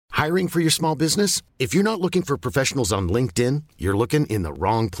Hiring for your small business? If you're not looking for professionals on LinkedIn, you're looking in the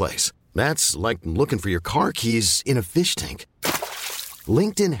wrong place. That's like looking for your car keys in a fish tank.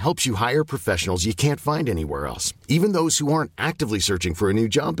 LinkedIn helps you hire professionals you can't find anywhere else, even those who aren't actively searching for a new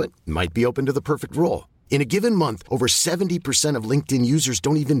job but might be open to the perfect role. In a given month, over 70% of LinkedIn users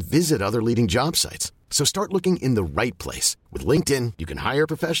don't even visit other leading job sites. So start looking in the right place. With LinkedIn, you can hire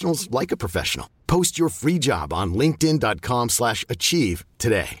professionals like a professional. Post your free job on linkedin.com/achieve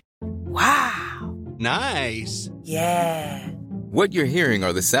today. Wow. Nice. Yeah. What you're hearing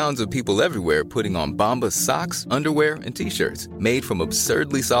are the sounds of people everywhere putting on Bombas socks, underwear, and T-shirts made from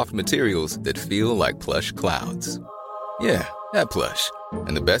absurdly soft materials that feel like plush clouds. Yeah, that plush.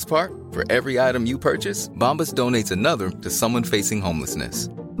 And the best part? For every item you purchase, Bombas donates another to someone facing homelessness.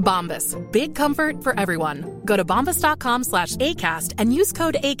 Bombas. Big comfort for everyone. Go to bombas.com/ACAST and use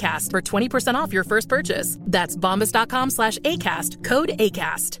code ACAST for 20% off your first purchase. That's bombas.com/ACAST. Code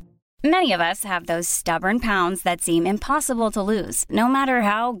ACAST. Many of us have those stubborn pounds that seem impossible to lose, no matter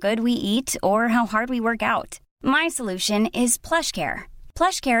how good we eat or how hard we work out. My solution is PlushCare.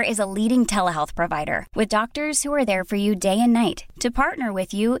 PlushCare is a leading telehealth provider with doctors who are there for you day and night to partner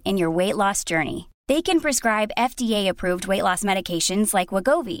with you in your weight loss journey. They can prescribe FDA-approved weight loss medications like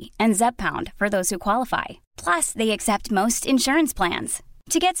Wegovy and Zepbound for those who qualify. Plus, they accept most insurance plans.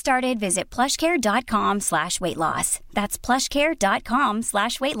 To get started, visit plushcare.com/weightloss. That's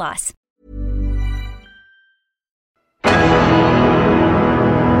plushcare.com/weightloss.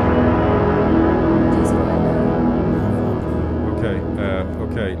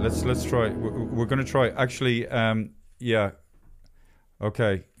 Okay. Let's try. We're gonna try. Actually, yeah.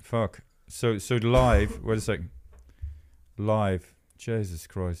 Okay. Fuck. So live. Wait a second. Live. Jesus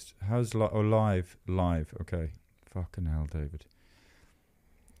Christ. How's live? Live. Okay. Fucking hell, David.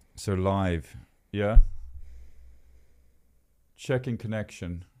 So live. Yeah. Checking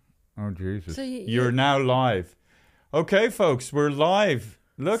connection. Oh Jesus. So you're now live. Okay, folks, we're live.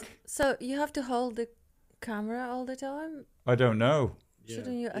 Look. So you have to hold the camera all the time? I don't know.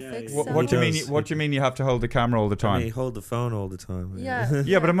 Shouldn't you affix what do you mean? What do you mean? You have to hold the camera all the time? I mean, hold the phone all the time. Yeah.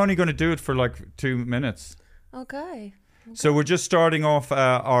 Yeah, but I'm only going to do it for like 2 minutes. Okay. So we're just starting off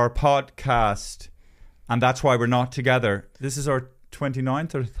our podcast, and that's why we're not together. This is our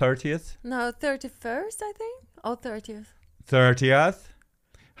 29th or 30th? No, 31st, I think. Oh, 30th. 30th.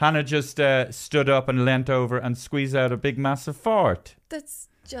 Hannah just stood up and leant over and squeezed out a big massive fart. That's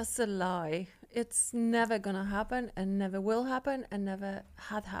just a lie. It's never going to happen and never will happen and never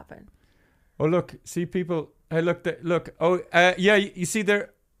had happened. Oh, look. See people. Hey, look. Look. Oh, yeah. You see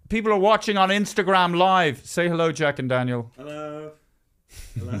there. People are watching on Instagram Live. Say hello, Jack and Daniel. Hello.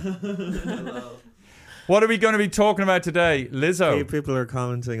 Hello. What are we going to be talking about today? Lizzo. Hey, people are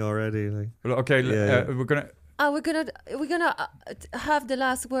commenting already. Like. Okay. We're going to... we're gonna have the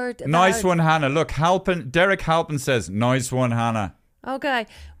last word. Nice one, Hannah. Look, Derek Halpin says, nice one, Hannah. Okay,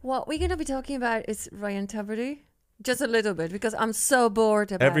 what we're gonna be talking about is Ryan Tubridy, just a little bit because I'm so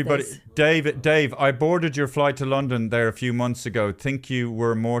bored about this. Dave, I boarded your flight to London there a few months ago. Think you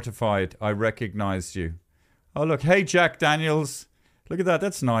were mortified. I recognised you. Oh look, hey Jack Daniels, look at that.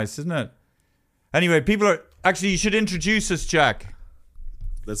 That's nice, isn't it? Anyway, people are actually. You should introduce us, Jack.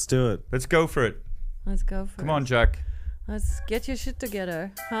 Let's do it. Let's go for it. Let's go for it. Come on, Jack. Let's get your shit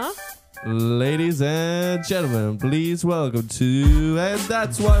together, huh? Ladies and gentlemen, please welcome to And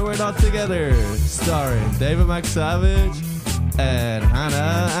That's Why We're Not Together, starring David McSavage and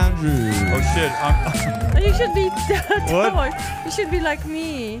Hannah Andrews. Oh shit! You should be what? You should be like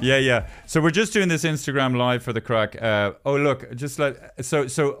me. Yeah. So we're just doing this Instagram Live for the crack. Oh look, just like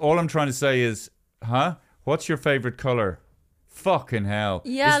so all I'm trying to say is, what's your favorite color? Fucking hell!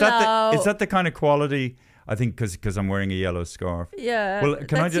 Yellow. Is that the kind of quality? I think because I'm wearing a yellow scarf. Yeah. Well,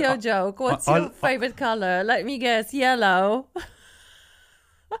 that's your joke. What's your favorite color? Let me guess. Yellow.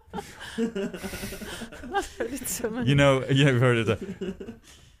 You know, you've heard of that.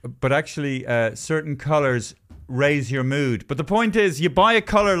 But actually, certain colors raise your mood. But the point is, you buy a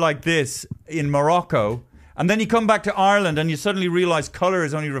color like this in Morocco, and then you come back to Ireland, and you suddenly realize color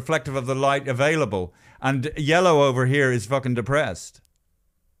is only reflective of the light available, and yellow over here is fucking depressed.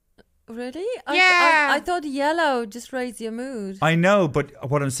 Really? Yeah. I thought yellow just raised your mood. I know, but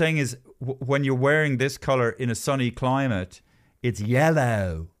what I'm saying is, when you're wearing this color in a sunny climate, it's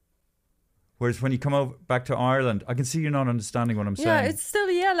yellow. Whereas when you come back to Ireland, I can see you're not understanding what I'm saying. Yeah, it's still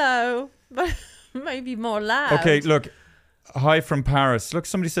yellow, but maybe more loud. Okay, look. Hi from Paris. Look,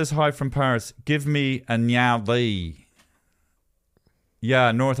 somebody says hi from Paris. Give me a nyali.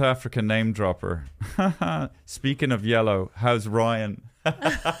 Yeah, North African name dropper. Speaking of yellow, how's Ryan?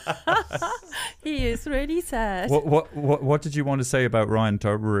 He is really sad. What did you want to say about Ryan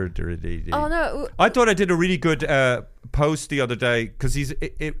Tuberty? Oh no! I thought I did a really good post the other day because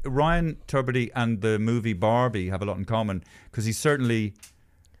Ryan Tuberty and the movie Barbie have a lot in common because he certainly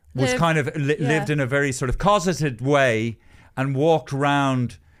was kind of lived in a very sort of closeted way and walked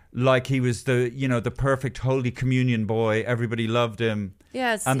around like he was the perfect Holy Communion boy. Everybody loved him.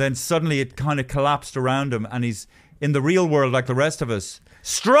 Yes. And then suddenly it kind of collapsed around him, and he's in the real world like the rest of us,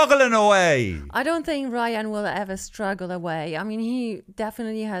 struggling away. I don't think Ryan will ever struggle away. I mean, he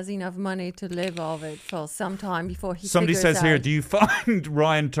definitely has enough money to live off it for some time before he. Somebody figures says here, out. do you find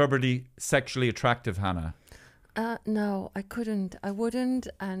Ryan Tuberty sexually attractive, Hannah? No, I couldn't. I wouldn't.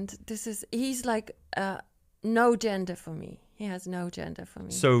 And he's like no gender for me. He has no gender for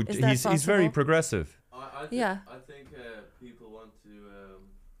me. So Is that he's very possible? progressive. I think people want to.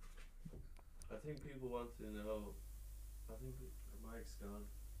 I think people want to know. I think Mike's gone.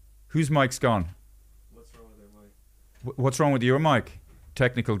 Whose mic's gone? What's wrong with their mic? What's wrong with your mic?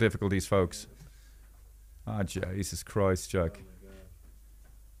 Technical difficulties, folks. Ah, Jesus Christ, Jack. Oh my God.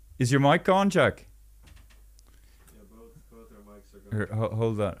 Is your mic gone, Jack? Yeah, both our mics are gone. Here,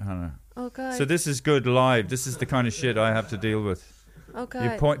 hold that, Hannah. Okay. So this is good live. This is the kind of shit I have to deal with.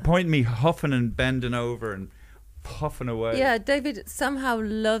 Okay. You point me huffing and bending over and puffing away. Yeah, David somehow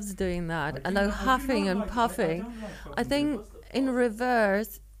loves doing that, and like huffing and puffing. I think in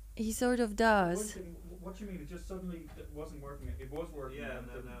reverse, he sort of does. What do you mean? It just suddenly wasn't working. It was working. Yeah,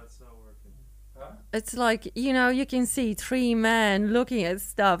 now it's not working. Huh? It's like, you can see three men looking at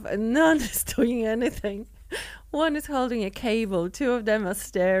stuff and none is doing anything. One is holding a cable, two of them are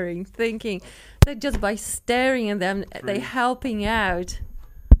staring, thinking that just by staring at them, they're helping out.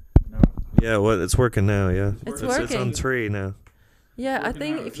 Yeah, well, it's working now. Yeah, It's It's working. on 3 now. Yeah, I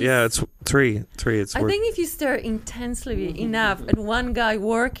think if you Yeah, it's 3. 3. It's I working. think if you stare intensely enough at one guy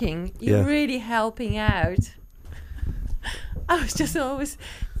working, you're Yeah. really helping out. I was just always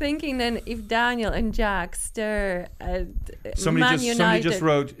thinking then if Daniel and Jack stare at Somebody Man just United.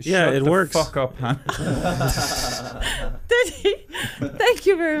 wrote. Yeah, Shut it the works. Fuck up, Hannah. Did he? Thank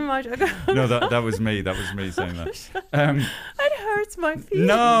you very much. No, that was me. That was me saying that. It hurts my feelings.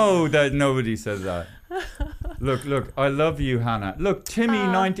 No, that nobody said that. Look, I love you, Hannah. Look, Timmy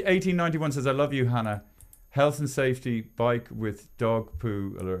 1891 says, I love you, Hannah. Health and safety, bike with dog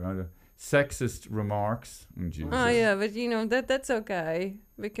poo, sexist remarks. Oh, Jesus. Oh yeah, but that's okay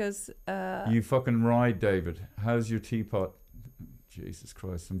because You fucking ride, David. How's your teapot? Jesus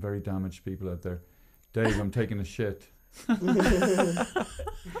Christ, some very damaged people out there. Dave, I'm taking a shit.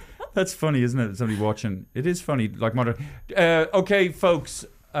 That's funny, isn't it? Somebody watching. It is funny, like modern. Okay, folks,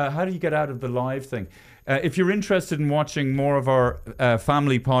 how do you get out of the live thing? If you're interested in watching more of our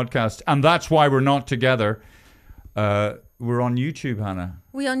family podcast, and that's why we're not together, we're on YouTube, Hannah.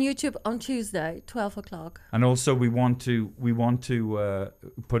 we're on YouTube on Tuesday, 12 o'clock. And also we want to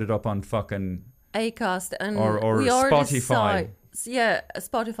put it up on fucking Acast and or we already Spotify.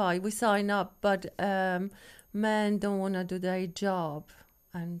 Spotify. We sign up, but men don't want to do their job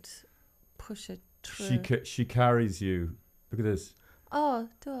and push it through. She carries you. Look at this. Oh,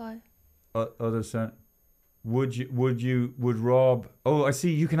 do I? Other side. Would Rob? Oh, I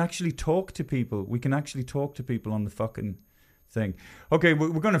see. You can actually talk to people. We can actually talk to people on the fucking thing. Okay,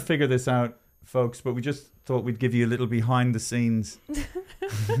 we're going to figure this out, folks. But we just thought we'd give you a little behind the scenes.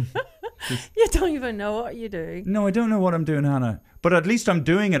 You don't even know what you're doing. No, I don't know what I'm doing, Hannah. But at least I'm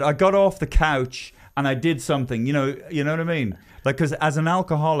doing it. I got off the couch and I did something. You know what I mean? Like, because as an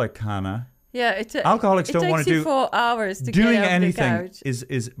alcoholic, Hannah. Yeah, alcoholics it don't want takes to you do 4 hours to doing get off anything the couch.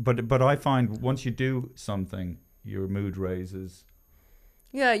 is but I find once you do something, your mood raises.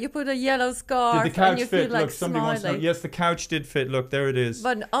 Yeah, you put a yellow scarf Did the couch and you fit? feel like Look, somebody wants to know. smiling. Yes, the couch did fit. Look, there it is.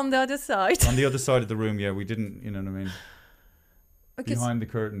 But on the other side. On the other side of the room, yeah, we didn't, you know what I mean? Because Behind the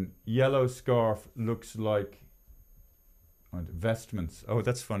curtain. Yellow scarf looks like vestments. Oh,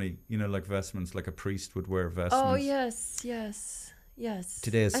 that's funny. You know, like vestments, like a priest would wear vestments. oh yes.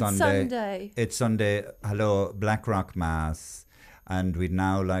 Today is And Sunday. It's Sunday. Hello, Blackrock Mass. And we'd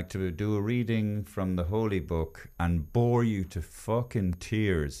now like to do a reading from the Holy Book and bore you to fucking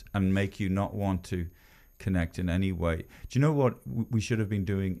tears and make you not want to connect in any way. Do you know what we should have been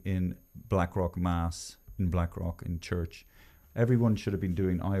doing in Blackrock Mass, in Blackrock, in church? Everyone should have been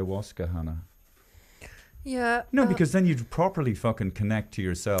doing ayahuasca, Hannah. Yeah. No, because then you'd properly fucking connect to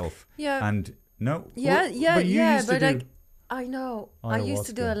yourself. Yeah. And no. Yeah, but you used to but do I know. I used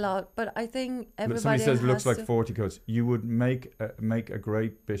to do ayahuasca. a lot, but I think everybody Somebody says has looks like to, 40 coats. You would make a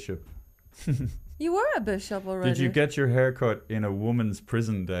great bishop. You were a bishop already. Did you get your haircut in a woman's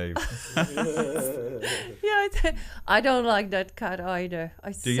prison, Dave? Yeah, I don't like that cut either.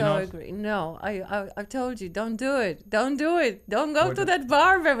 I Do you not? agree. No, I've told you, don't do it. Don't do it. Don't go to that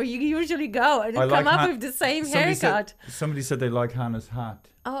barber where you usually go and I come like up with the same haircut. Somebody said they like Hannah's hat.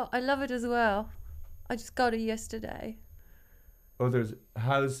 Oh, I love it as well. I just got it yesterday. Oh, there's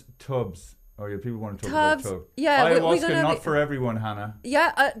how's Tubbs? Oh yeah, people want to talk Tubbs, about Tubbs. yeah, we're Ayahuasca, gonna not be- for everyone, Hannah.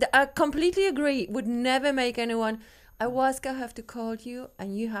 Yeah, I completely agree. Would never make anyone. Ayahuasca have to call you,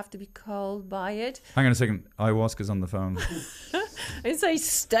 and you have to be called by it, Hang on a second. Ayahuasca's on the phone. and say,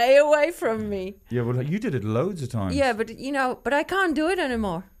 "Stay away from me." Yeah, well, you did it loads of times. Yeah, but but I can't do it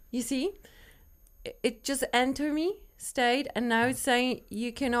anymore. You see, it just entered me, stayed, and now it's saying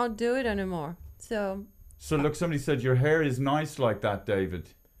you cannot do it anymore. So look, somebody said your hair is nice like that, David.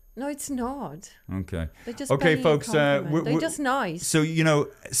 no, it's not. Okay. They just Okay, pay you a folks. compliment. They're just nice. So,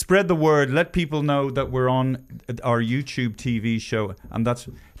 spread the word. Let people know that we're on our YouTube TV show. And that's...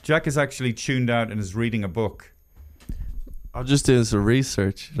 Jack is actually tuned out and is reading a book. I'm just doing some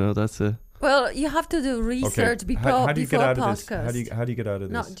research. That's it. Well, you have to do research before How do you get out of this? podcast. How do you get out of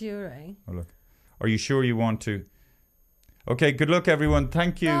this? Not during. Oh, look. Are you sure you want to? Okay, good luck, everyone.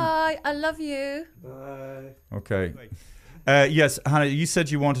 Thank you. Bye. I love you. Bye. Okay. Yes, Hannah, you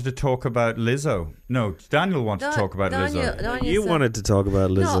said you wanted to talk about Lizzo. No, Daniel wanted to talk about Lizzo. Daniel You said- wanted to talk about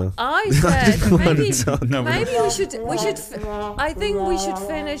Lizzo. No, I said maybe, No, maybe we should. I think we should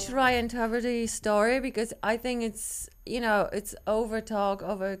finish Ryan Tuberty's story because I think it's it's over talk,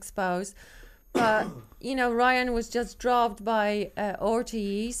 overexposed. But Ryan was just dropped by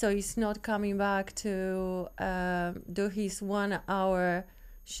RTE, so he's not coming back to do his 1 hour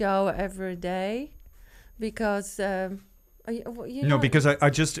show every day because. No, because I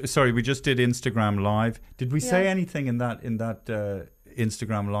just we just did Instagram Live. Did we say anything in that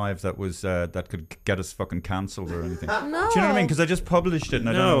Instagram Live that was that could get us fucking cancelled or anything? No. Do you know what I mean? Because I just published it and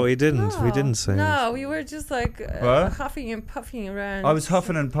I don't No, know. we didn't. We didn't say No, we were just like What? huffing and puffing around. I was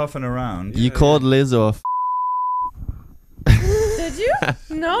huffing and puffing around. You called Lizzo a Did you?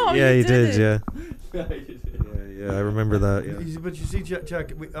 No, Yeah, you didn't. did. Yeah. Yeah, I remember that. Yeah. But you see,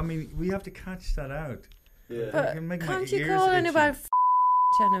 Jack, we have to catch that out. But can make my can't you ears call itchy. anybody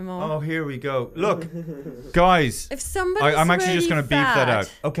anymore? Oh, here we go. Look, guys, If somebody's I'm actually just really going to beef that fat,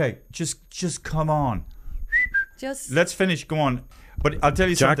 out. Okay, just come on. Just Let's finish. Go on. But I'll tell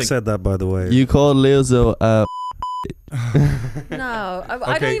you Jack something. said that, by the way. You called Lizzo no. I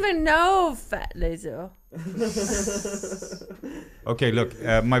Okay. don't even know Fat Lizzo. Okay, look,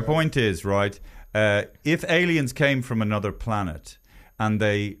 my point is, right, if aliens came from another planet and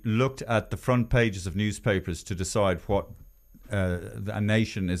they looked at the front pages of newspapers to decide what a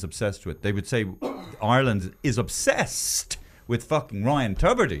nation is obsessed with, they would say Ireland is obsessed with fucking Ryan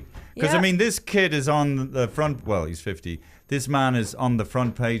Tuberty. Because, Yeah. I mean, this kid is on the front, well, he's 50. This man is on the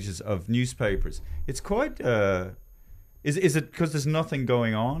front pages of newspapers. It's quite... Is it because there's nothing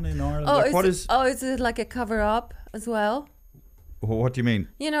going on in Ireland? Oh, Like, is it like a cover up as well? what do you mean?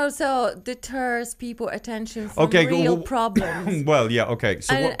 So deters people attention from Okay, real well, problems. Well, yeah, okay.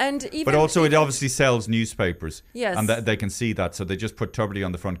 So and even, but also it obviously sells newspapers. Yes. And they can see that. So they just put Tuberty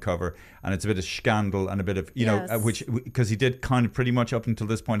on the front cover and it's a bit of scandal and a bit of, Yes. which, because he did kind of pretty much up until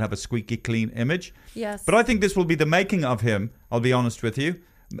this point have a squeaky clean image. Yes. But I think this will be the making of him, I'll be honest with you.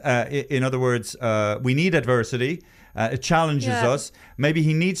 In other words, we need adversity. It challenges Yeah. us. Maybe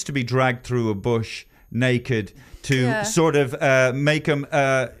he needs to be dragged through a bush naked to Yeah. sort of make him...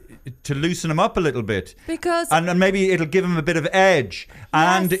 to loosen him up a little bit. Because And maybe it'll give him a bit of edge.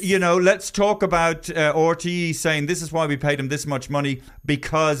 And, Yes. let's talk about RTE saying this is why we paid him this much money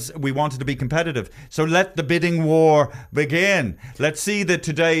because we wanted to be competitive. So let the bidding war begin. Let's see the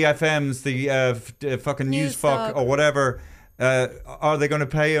Today FM's, the fucking news fuck Newstalk. or whatever. Are they going to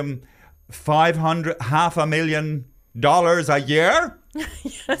pay him $500,000 a year?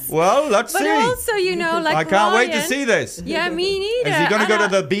 yes. Well, let's But see. also, like I can't wait to Ryan- see this. Yeah, me neither. Is he going to And go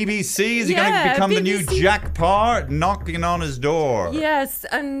to the BBC? Is he going to Yeah, become the new BBC. Jack Parr knocking on his door? Yes,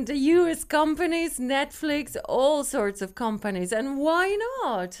 and the US companies, Netflix, all sorts of companies. And why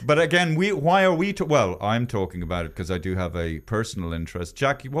not? But again, why are we... well, I'm talking about it because I do have a personal interest.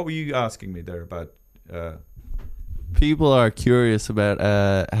 Jack, what were you asking me there about... People are curious about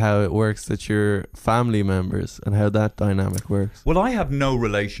how it works that you're family members and how that dynamic works. Well, I have no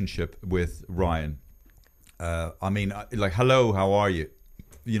relationship with Ryan. I mean, like, hello, how are you?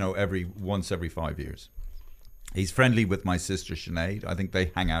 Once every 5 years. He's friendly with my sister Sinead. I think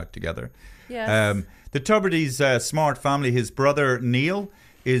they hang out together. Yes. The Tuberty's smart family. His brother Neil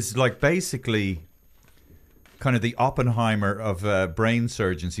is like basically kind of the Oppenheimer of brain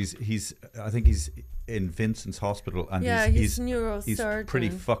surgeons. I think he's in Vincent's Hospital, and he's neurosurgeon. He's pretty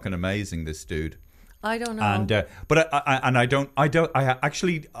fucking amazing, this dude. I don't know. And but I don't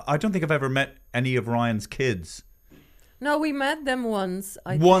think I've ever met any of Ryan's kids. No, we met them once.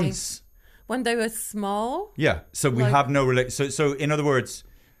 I think. When they were small. Yeah. So we have no relation. So in other words,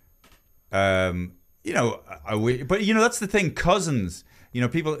 you know, but you know, that's the thing. Cousins. You know,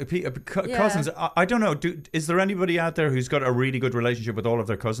 cousins. I don't know. Is there anybody out there who's got a really good relationship with all of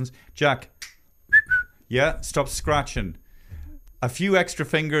their cousins? Jack. Yeah. Stop scratching. A few extra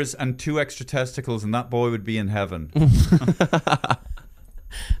fingers and 2 extra testicles, and that boy would be in heaven.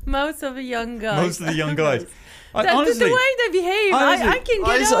 Most of the young guys. Honestly, the way they behave, I can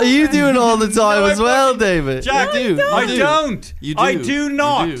get over. You do it all the time as well, David. Jack, You do. I don't. You do. I do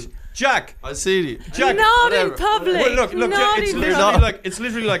not. You do. Jack, I see you. Jack, not in public. Well, look. Not It's in literally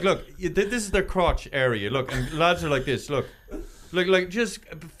public. like look. This is their crotch area. Look, and lads are like this. Look, like just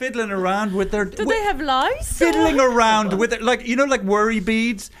fiddling around with their. Do they have lice? Fiddling around with it, like, you know, like worry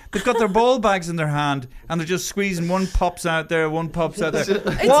beads. They've got their ball bags in their hand, and they're just squeezing. One pops out there, one pops out there.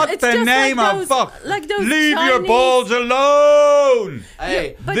 What it's the just name like of those, fuck? Like those Leave Chinese... your balls alone.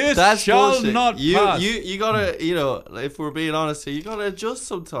 Hey, this that's shall bullshit. not pass. You gotta, you know, if we're being honest here, you gotta adjust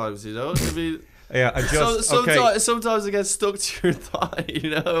sometimes, you know. I mean, yeah, adjust. Okay. Sometimes it gets stuck to your thigh,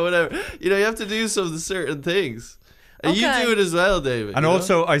 you know, whatever. You know, you have to do some certain things. And you do it as well, David. And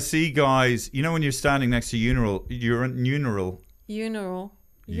also, I see guys, you know, when you're standing next to urinal.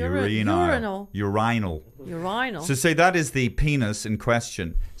 So say that is the penis in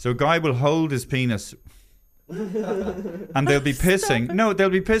question. So a guy will hold his penis and they'll be pissing. No,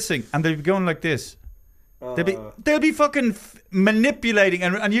 they'll be pissing and they'll be going like this. They'll be fucking manipulating,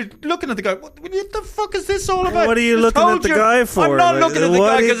 and you're looking at the guy. What the fuck is this all about? What are you looking at the guy for? I'm not looking at the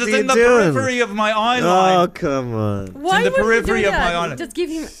guy because it's in the periphery of my eye line. Oh, come on. Why it's in the would periphery you do of that? my eye line. Just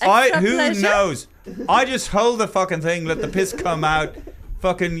give him extra Who pleasure? knows? I just hold the fucking thing, let the piss come out.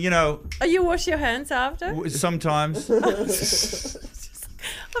 Fucking, you know. You wash your hands after? Sometimes.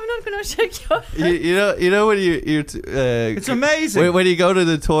 I'm not gonna shake your hand. You know when you're it's amazing when you go to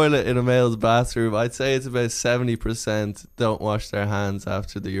the toilet in a male's bathroom. I'd say it's about 70% don't wash their hands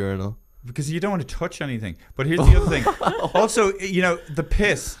after the urinal because you don't want to touch anything. But here's the other thing. Also, you know, the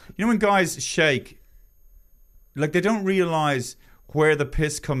piss. You know when guys shake, like they don't realize where the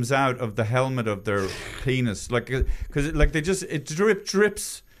piss comes out of the helmet of their penis, like because like it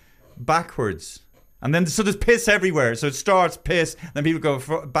drips backwards. And then, so there's piss everywhere. So it starts piss, then people go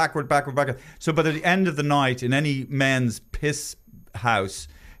backward. So by the end of the night, in any men's piss house,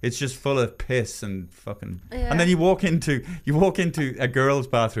 it's just full of piss and fucking. Yeah. And then you walk into a girl's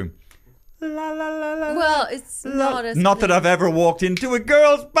bathroom. La, la, la, la, well, it's not as. Not that I've ever walked into a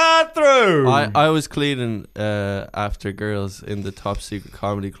girl's bathroom. I was cleaning after girls in the Top Secret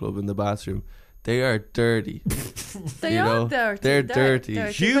Comedy Club in the bathroom. They are dirty. They are dirty. They're dirty.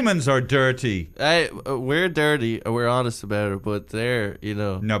 Humans are dirty. We're dirty. We're honest about it, but they're, you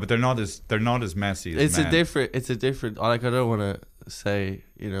know. No, but they're not as messy as men. It's a different. Like, I don't want to say,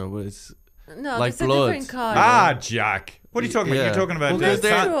 you know, but it's like it's blood. A different kind. Jack. What are you talking about? You're talking about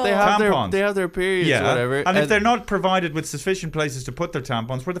tampons. They have their periods, or whatever. And if they're not provided with sufficient places to put their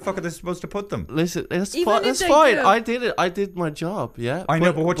tampons, where the fuck are they supposed to put them? Listen, that's fine. I did it. I did my job. Yeah. I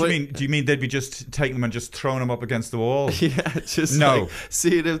know, but what do you mean? Do you mean they'd be just taking them and just throwing them up against the wall? Yeah, just no. Like,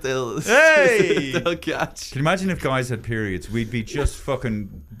 seeing if they'll catch. Can you imagine if guys had periods? We'd be just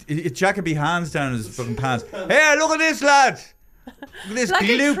fucking. Jack would be hands down in his fucking pants. Hey, look at this, lad. This like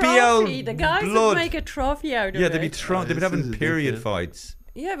gloopy old the guys blood. would make a trophy out of it. Yeah, they'd be having period fights.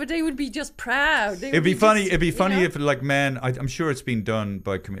 Yeah, but they would be just proud. It'd be funny if like men. I'm sure it's been done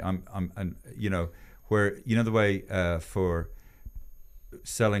by. I'm you know, where you know the way for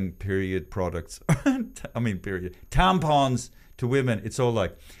selling period products. I mean period tampons to women. It's all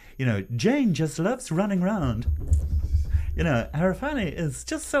like, you know, Jane just loves running around. You know, her fanny is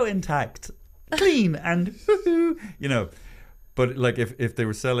just so intact, clean, and you know. But like if they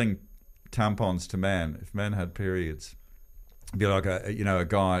were selling tampons to men, if men had periods, it'd be like a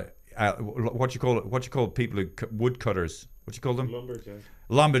guy. What you call people who woodcutters? What you call them?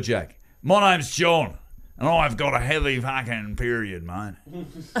 Lumberjack. My name's John, and I've got a heavy fucking period, mate.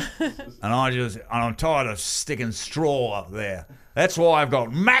 and I'm tired of sticking straw up there. That's why I've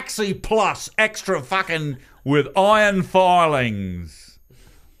got Maxi Plus extra fucking with iron filings.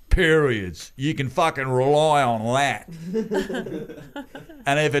 Periods. You can fucking rely on that.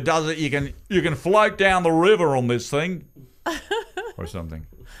 And if it does it, you can float down the river on this thing. Or something.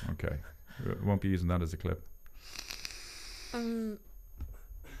 Okay. We won't be using that as a clip.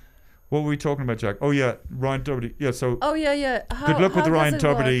 What were we talking about, Jack? Oh yeah, Ryan Tubridy. Yeah, so Oh yeah. good luck with how Ryan does it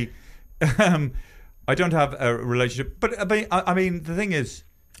work? Tubridy. I don't have a relationship, but I mean, the thing is,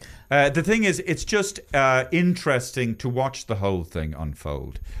 it's just interesting to watch the whole thing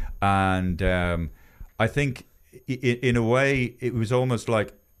unfold, and I think, in a way, it was almost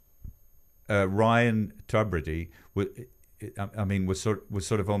like Ryan Tubridy was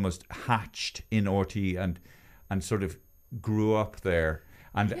sort of almost hatched in RTE and sort of grew up there.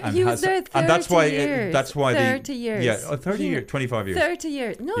 And he was there 30 and that's why years. That's why 30 years. Yeah, 30 years, 25 years. 30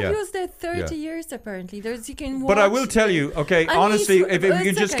 years. No, Yeah. he was there 30 Yeah. years apparently. You can watch. But I will tell you, okay, And honestly, he's- if we can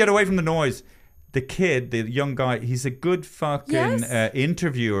it's just okay. get away from the noise, the kid, the young guy, he's a good fucking Yes.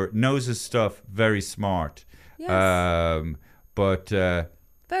 interviewer, knows his stuff, very smart. Yes. But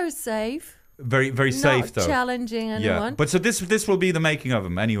Very safe. very, very safe, Not though. challenging anyone. Yeah, but so this will be the making of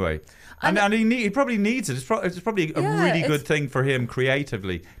him anyway, and he probably needs it. It's probably a Yeah, really good it's- thing for him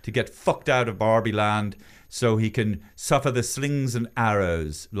creatively to get fucked out of Barbie land, so he can suffer the slings and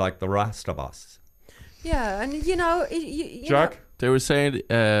arrows like the rest of us. Yeah, and you know, you Jack, They were saying.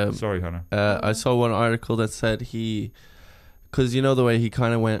 sorry, Hannah. I saw one article that said because you know the way he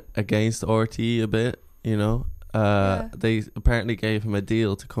kind of went against RTE a bit, you know. Yeah. They apparently gave him a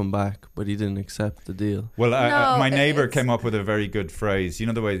deal to come back, but he didn't accept the deal. Well, No, my neighbour it's- came up with a very good phrase. You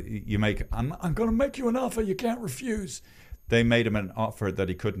know the way you make, I'm going to make you an offer you can't refuse. They made him an offer that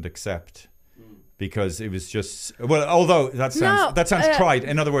he couldn't accept because it was just, well, although that sounds trite.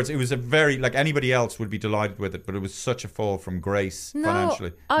 In other words, it was a very, like anybody else would be delighted with it, but it was such a fall from grace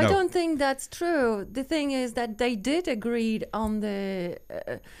financially. I don't think that's true. The thing is that they did agreed on the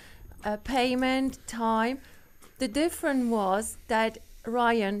payment time. The difference was that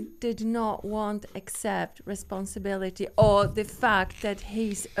Ryan did not want to accept responsibility or the fact that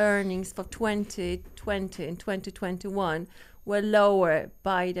his earnings for 2020 and 2021 were lower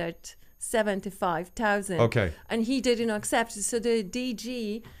by that 75,000. Okay. And he didn't accept it. So the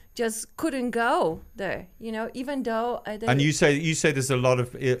DG just couldn't go there, you know, even though... And you say there's a lot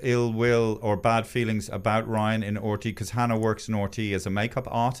of ill will or bad feelings about Ryan in RTE because Hannah works in RTE as a makeup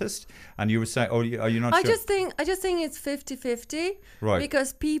artist, and you were saying, are you not I sure? just think it's 50-50. Right.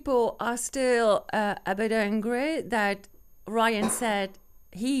 Because people are still a bit angry that Ryan said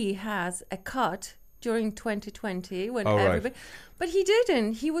he has a cut during 2020 when Oh, right. everybody... But he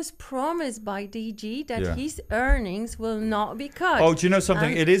didn't. He was promised by DG that Yeah. his earnings will not be cut. Oh, do you know something?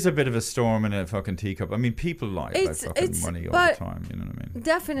 And It is a bit of a storm in a fucking teacup. I mean, people lie about It's- fucking it's- money all but- the time. You know what I mean?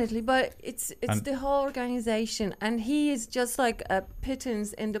 Definitely, but it's And- the whole organization, and he is just like a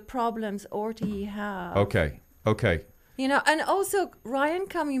pittance in the problems RTE have. Okay. You know, and also Ryan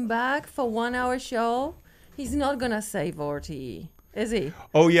coming back for 1 hour show, he's not gonna save RTE, is he?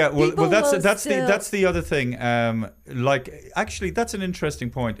 Oh yeah. Well, People will that's still- the other thing. Like, actually, that's an interesting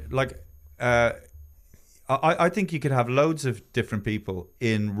point. Like, I think you could have loads of different people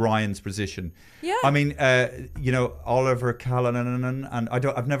in Ryan's position. Yeah. I mean, you know, Oliver Callanan, and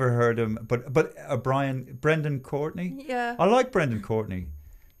I've never heard him, but Brendan Courtney. Yeah. I like Brendan Courtney.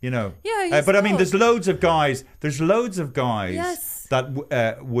 You know. Yeah, he's but I mean, good. there's loads of guys. Yes.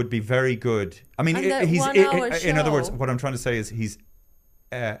 That would be very good. I mean, And that he's 1 hour in other words, show. what I'm trying to say is he's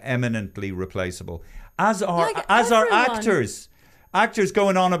eminently replaceable. As are Like our everyone. actors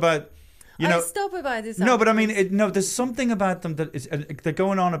going on about. You know, I stop about this. no, but I mean, actors. there's something about them that is they're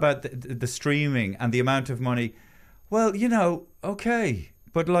going on about the streaming and the amount of money. Well, you know, okay,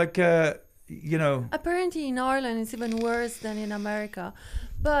 but like, you know, Apparently in Ireland it's even worse than in America.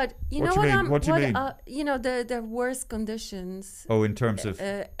 But you What know do what you mean? What do you mean? You know, the worst conditions oh, in terms of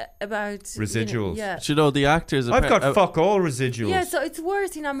about residuals. You know, yeah. But you know, the actors. I've got fuck all residuals. Yeah, so it's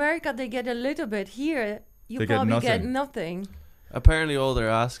worse in America. They get a little bit. Here, you They get probably get nothing. nothing. Apparently, all they're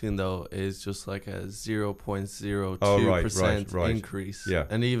asking though is just like a 0.02% Oh, right. increase. Yeah.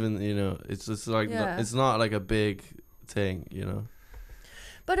 and even it's just like Yeah. it's not like a big thing, you know.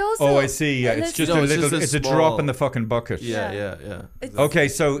 But also, Oh, I see. Yeah, it's let's- just No, a it's little. just a It's a small- drop in the fucking bucket. Yeah. It's- Okay,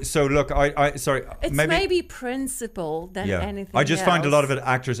 so look, I sorry. It's maybe principle than anything. I just find a else. lot of it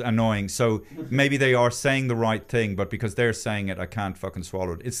actors annoying. So maybe they are saying the right thing, but because they're saying it, I can't fucking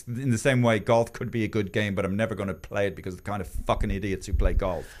swallow it. It's in the same way golf could be a good game, but I'm never going to play it because of the kind of fucking idiots who play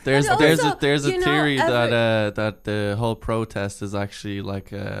golf. There's And there's also, a there's a you know, theory that the whole protest is actually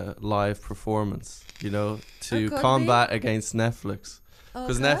like a live performance, you know, to could combat against Netflix.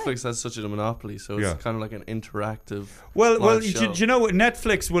 Because Okay. Netflix has such a monopoly, so it's Yeah. kind of like an interactive. Well, live do show. you know what?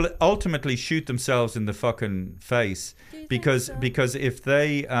 Netflix will ultimately shoot themselves in the fucking face Do you think because so? because if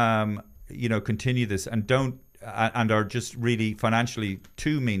they you know continue this and don't and are just really financially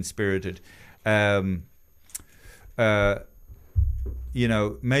too mean spirited, you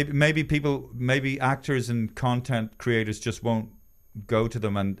know, maybe actors and content creators just won't go to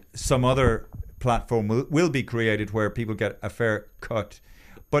them, and some other platform will be created where people get a fair cut.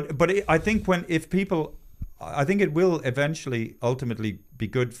 But I think I think it will eventually, ultimately, be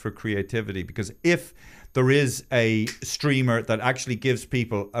good for creativity, because if there is a streamer that actually gives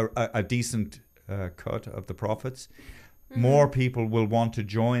people a decent cut of the profits, more people will want to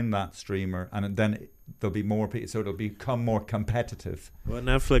join that streamer, and then there'll be more people, so it'll become more competitive. Well,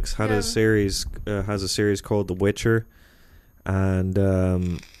 Netflix had a series, has a series called The Witcher, and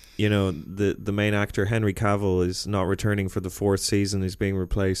you know, the main actor Henry Cavill is not returning for the 4th season. He's being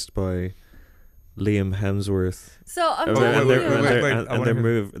replaced by Liam Hemsworth. So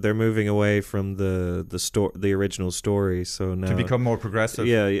they're moving away from the original story. So now to become more progressive.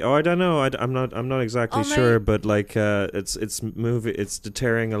 Yeah. Oh, I don't know. I'm not exactly sure, but like it's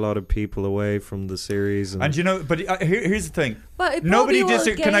deterring a lot of people away from the series. And you know, but here's the thing. But nobody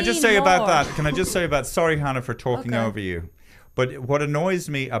Can I just say about that? Can I just say about? Sorry, Hannah, for talking over you. But what annoys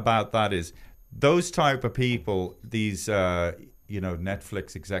me about that is those type of people, these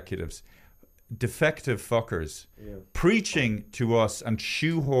Netflix executives, defective fuckers, preaching to us and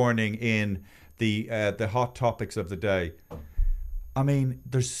shoehorning in the hot topics of the day. I mean,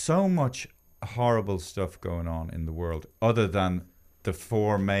 there's so much horrible stuff going on in the world other than the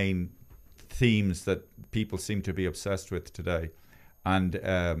 4 main themes that people seem to be obsessed with today, and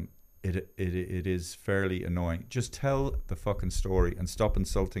it is fairly annoying. Just tell the fucking story and stop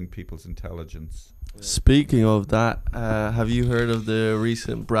insulting people's intelligence. Speaking of that, have you heard of the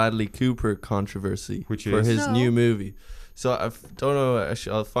recent Bradley Cooper controversy for his new movie? So I don't know.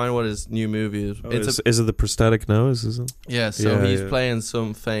 Actually, I'll find what his new movie is. Is it the prosthetic nose? Is it? Yeah. So he's playing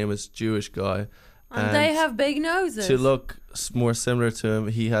some famous Jewish guy, and they have big noses. To look more similar to him,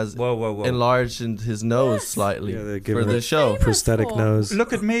 he has enlarged his nose slightly for the show. Prosthetic nose.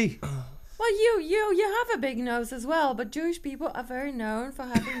 Look at me. Well, you have a big nose as well, but Jewish people are very known for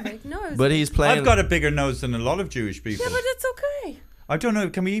having big noses. But he's playing. I've got a bigger nose than a lot of Jewish people. Yeah, but it's okay. I don't know.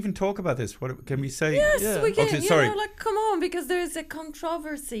 Can we even talk about this? What can we say? Yes, we can. Okay, sorry. Come on, because there's a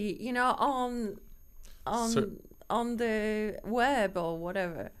controversy, on the web or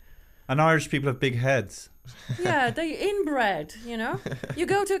whatever. And Irish people have big heads. Yeah, they inbred, You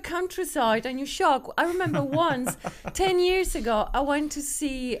go to a countryside and you shock. I remember once, 10 years ago, I went to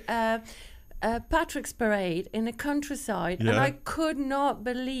see Patrick's Parade in the countryside, and I could not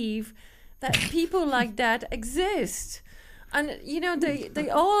believe that people like that exist. And, they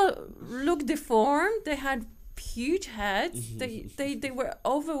all look deformed. They had huge heads. They were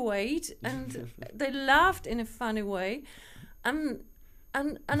overweight, and they laughed in a funny way. And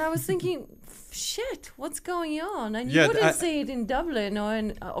I was thinking, shit, what's going on? And you wouldn't see it in Dublin or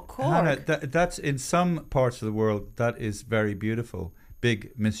in Cork. Hannah, that's in some parts of the world, that is very beautiful.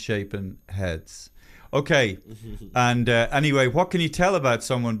 Big, misshapen heads. Okay. And anyway, what can you tell about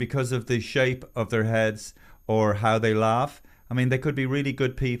someone because of the shape of their heads or how they laugh? I mean, they could be really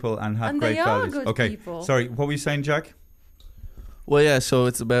good people and have great values. Good people. Sorry, what were you saying, Jack? Well, yeah, so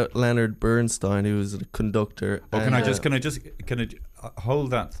it's about Leonard Bernstein, who was a conductor. Oh, can I just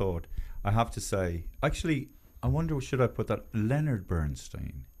hold that thought? I have to say, actually, I wonder, should I put that? Leonard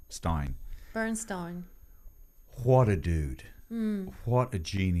Bernstein. What a dude. What a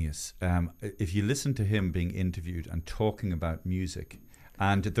genius. If you listen to him being interviewed and talking about music,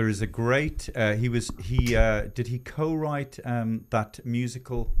 and there is a great, did he co-write that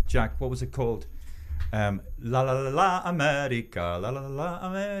musical, Jack, what was it called? La la la la America, la la la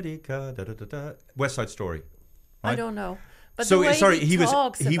America, da da da da. West Side Story. Right? I don't know. But so the way sorry, he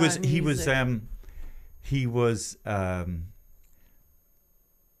was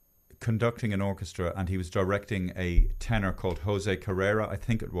conducting an orchestra, and he was directing a tenor called Jose Carrera, I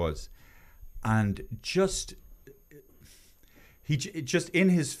think it was, and just in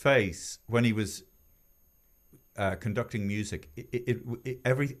his face when he was conducting music,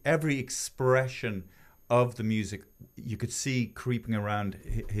 every expression of the music you could see creeping around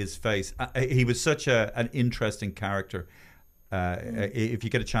his face. He was such an interesting character. If you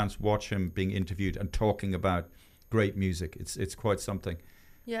get a chance, watch him being interviewed and talking about great music. It's quite something.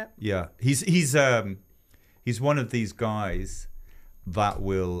 Yeah. He's one of these guys that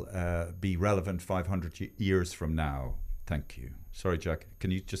will be relevant 500 years from now. Thank you. Sorry, Jack.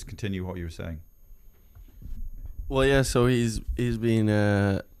 Can you just continue what you were saying? Well, yeah. So he's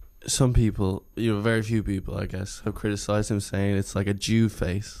been. Some people, very few people, I guess, have criticized him, saying it's like a Jew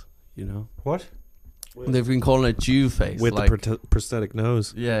face. What? They've been calling it Jew face with the prosthetic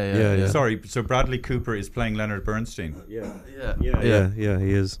nose. Yeah. Sorry. So Bradley Cooper is playing Leonard Bernstein. Yeah.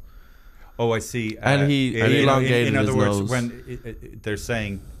 He is. Oh, I see. And he elongated in other his words, nose. when they're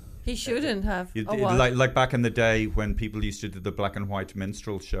saying He shouldn't have. like back in the day when people used to do the black and white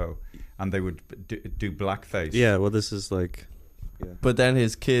minstrel show, and they would do blackface. Yeah, well, this is like, But then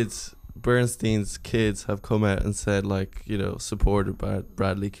his kids, Bernstein's kids, have come out and said, like, you know, supported by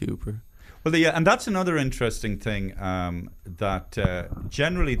Bradley Cooper. Well, yeah, and that's another interesting thing, that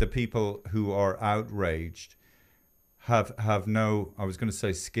generally the people who are outraged have no, I was going to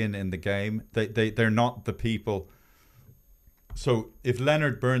say, skin in the game. They're not the people. So if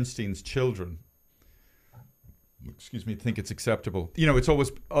Leonard Bernstein's children, think it's acceptable, you know, it's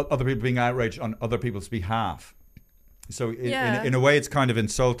always other people being outraged on other people's behalf. So in a way, it's kind of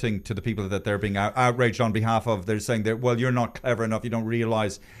insulting to the people that they're being outraged on behalf of. They're saying that, well, you're not clever enough. You don't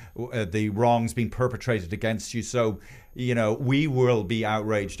realize the wrongs being perpetrated against you. So, you know, we will be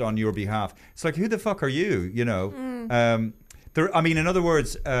outraged on your behalf. It's like, who the fuck are you? You know, in other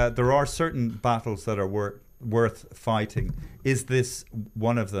words, there are certain battles that are worth fighting. Is this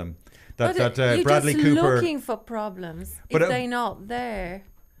one of them? That you're Bradley just Cooper looking for problems but, if they're not there.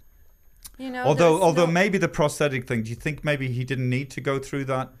 You know, although maybe the prosthetic thing, do you think maybe he didn't need to go through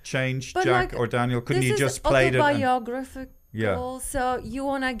that change, but Jack, like, or Daniel? Couldn't he just play played it? Autobiographical, so you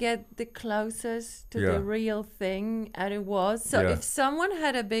want to get the closest to the real thing as it was. So if someone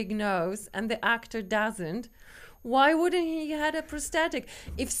had a big nose and the actor doesn't, why wouldn't he had a prosthetic?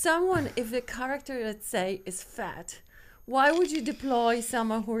 If the character, let's say, is fat, why would you deploy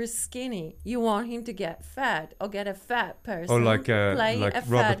someone who is skinny? You want him to get fat or get a fat person. Oh, like a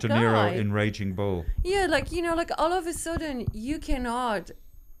Robert De Niro guy. in Raging Bull. Yeah, like, you know, like all of a sudden you cannot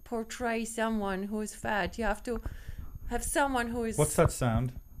portray someone who is fat. You have to have someone who is... What's that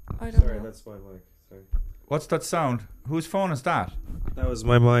sound? I don't know. that's my mic. Sorry. What's that sound? Whose phone is that? That was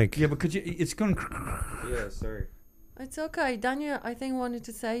my mic. Yeah, but could you... It's going... Yeah, sorry. It's okay. Daniel, I think, wanted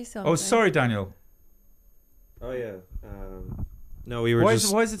to say something. Oh, sorry, Daniel. Oh, yeah. No, we were why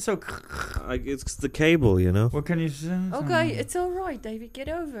just... Why is it so... it's the cable, you know? What can you... Okay, it's all right, David. Get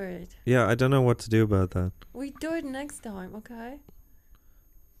over it. Yeah, I don't know what to do about that. We do it next time, okay?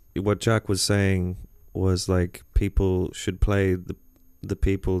 What Jack was saying was, like, people should play the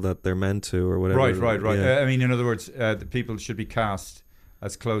people that they're meant to or whatever. Right. Yeah. I mean, in other words, the people should be cast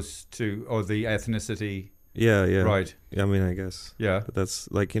as close to... Or the ethnicity... Yeah. Right. I mean, I guess. Yeah. But that's,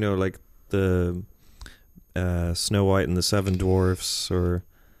 like, you know, like the... Snow White and the Seven Dwarfs, or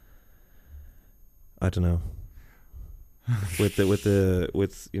I don't know, with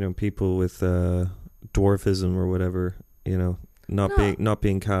you know, people with dwarfism or whatever, you know, not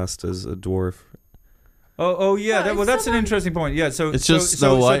being cast as a dwarf. Oh yeah. That's an interesting point. Yeah. So it's just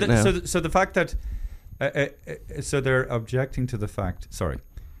Snow White now. So the fact that so they're objecting to the fact. Sorry,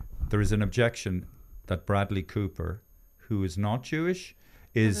 there is an objection that Bradley Cooper, who is not Jewish,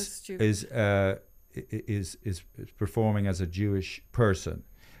 is performing as a Jewish person,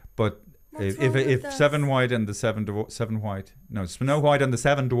 but if Snow White and the Seven Dwarfs,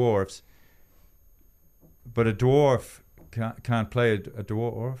 but a dwarf can't play a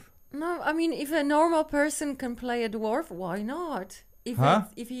dwarf. No, I mean, if a normal person can play a dwarf, why not?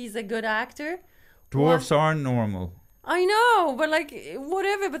 If he's a good actor, dwarfs aren't normal. I know, but like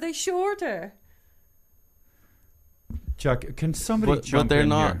whatever, but they're shorter. Jack, can somebody jump but they're in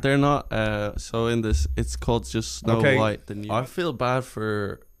not. here? They're not. So in this, it's called just Snow White. I feel bad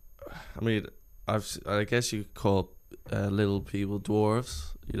for. I mean, I guess you could call little people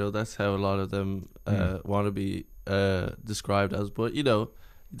dwarves. You know, that's how a lot of them want to be described as. But you know,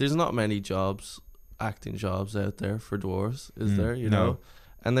 there's not many acting jobs out there for dwarves, is there? You know,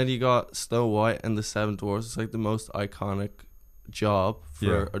 and then you got Snow White and the Seven Dwarfs. It's like the most iconic job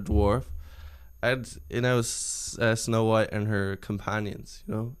for a dwarf. And you know, Snow White and her companions,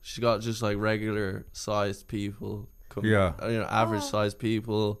 you know, she got just like regular sized people, you know, average sized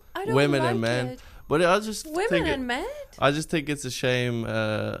people, women and men. But I just men. I just think it's a shame.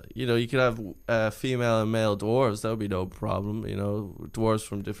 You know, you could have female and male dwarves. That would be no problem. You know, dwarves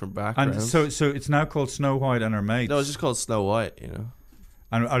from different backgrounds. And so it's now called Snow White and her mates. No, it's just called Snow White. You know.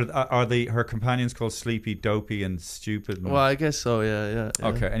 And are her companions called Sleepy, Dopey, and Stupid? Well, I guess so. Yeah.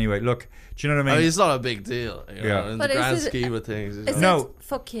 Okay. Anyway, look. Do you know what I mean? It's not a big deal. You know, in the grand scheme of things. Is it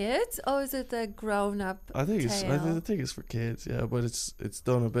for kids or is it a grown-up? I think it's for kids. Yeah, but it's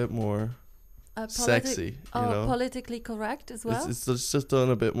done a bit more sexy. You know, politically correct as well. It's just done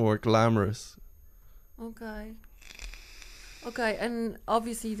a bit more glamorous. Okay, and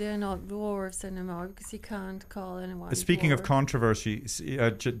obviously they're not dwarves anymore because you can't call anyone. Speaking of controversy,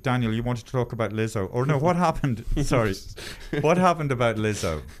 Daniel, you wanted to talk about Lizzo. Or no, what happened? Sorry. What happened about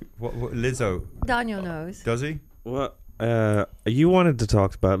Lizzo? Lizzo? Daniel knows. Does he? Well, You wanted to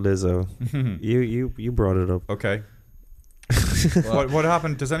talk about Lizzo. you brought it up. Okay. What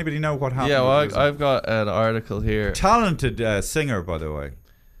happened? Does anybody know what happened? Yeah, well, I've got an article here. Talented singer, by the way.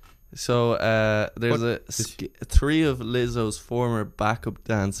 So there's three of Lizzo's former backup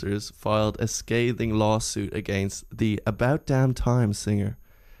dancers filed a scathing lawsuit against the About Damn Time singer,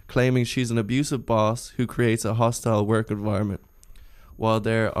 claiming she's an abusive boss who creates a hostile work environment. While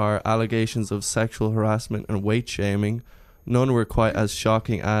there are allegations of sexual harassment and weight shaming, none were quite as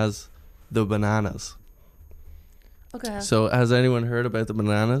shocking as the bananas. Okay. So has anyone heard about the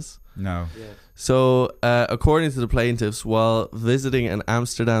bananas? No. Yeah. So, according to the plaintiffs, while visiting an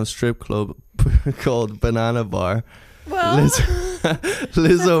Amsterdam strip club called Banana Bar, well,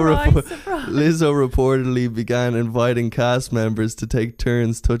 Lizzo reportedly began inviting cast members to take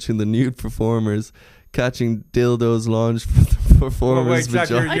turns touching the nude performers, catching dildos launched from the performers'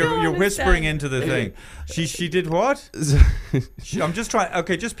 vagina. You're whispering into the thing. She did what? I'm just trying.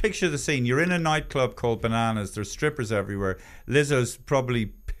 Okay, just picture the scene. You're in a nightclub called Bananas. There's strippers everywhere. Lizzo's probably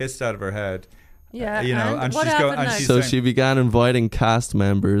pissed out of her head. Yeah, and what she's happened going. next? So she began inviting cast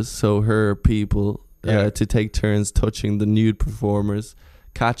members, so her people, to take turns touching the nude performers,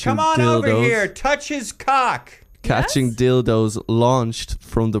 catching dildos. Come on over here, touch his cock. Catching dildos launched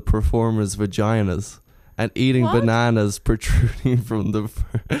from the performers' vaginas and eating bananas protruding from the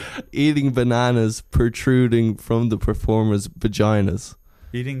performers' vaginas.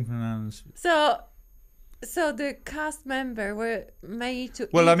 Eating bananas. So the cast member were made to.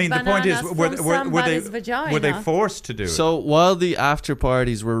 Well, eat I mean, the point is, vagina. were they forced to do it? So while the after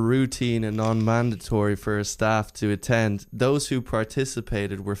parties were routine and non-mandatory for staff to attend, those who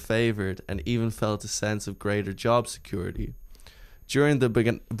participated were favoured and even felt a sense of greater job security. During the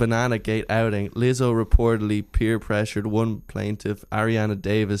Banana Gate outing, Lizzo reportedly peer pressured one plaintiff, Ariana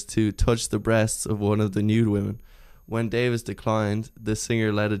Davis, to touch the breasts of one of the nude women. When Davis declined, the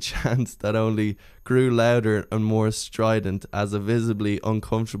singer led a chant that only grew louder and more strident as a visibly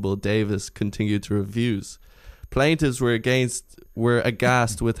uncomfortable Davis continued to refuse. Plaintiffs were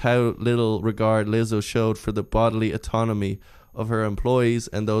aghast with how little regard Lizzo showed for the bodily autonomy of her employees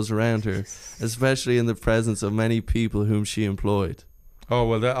and those around her, especially in the presence of many people whom she employed. Oh,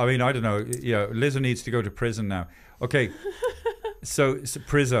 well, I don't know. Yeah, Lizzo needs to go to prison now. Okay. So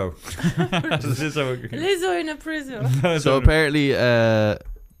Prizzo. Lizzo in a prison. So apparently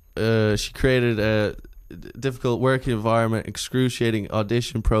she created a difficult working environment, excruciating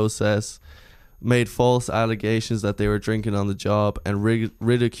audition process, made false allegations that they were drinking on the job, and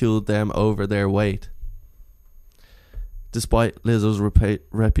ridiculed them over their weight. Despite Lizzo's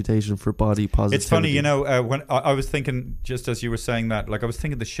reputation for body positivity. It's funny, when I was thinking, just as you were saying that, like I was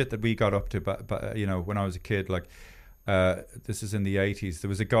thinking the shit that we got up to, when I was a kid, like this is in the 80s. There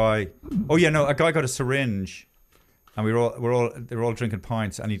was a guy. A guy got a syringe, and they were all drinking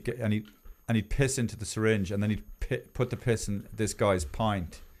pints, and he'd piss into the syringe, and then he'd put the piss in this guy's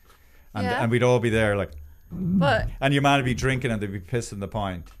pint, and we'd all be there like, and your man would be drinking, and they'd be pissing the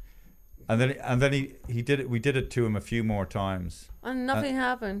pint. And then he did it. We did it to him a few more times, and nothing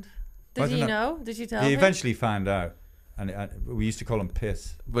happened. Did he know? Did you tell him? He eventually found out, and we used to call him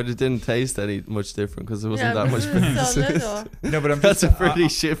piss. But it didn't taste any much different because it wasn't that much piss. No, but that's a pretty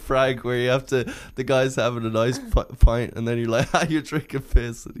shit frag where you have to. The guy's having a nice pint, and then you're like, you're drinking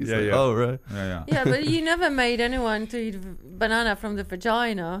piss, and he's oh right, yeah. But you never made anyone to eat banana from the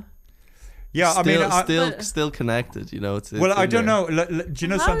vagina. Yeah, still connected. It's I don't know. Do you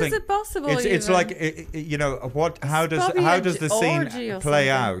know how something? How is it possible? It's like How does the scene play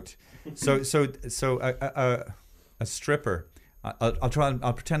out? So a stripper.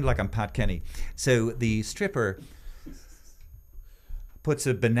 I'll pretend like I'm Pat Kenny. So the stripper puts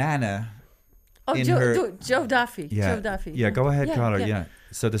a banana. in her. Joe Duffy. Yeah, Joe Duffy. Yeah, go ahead, caller. Yeah.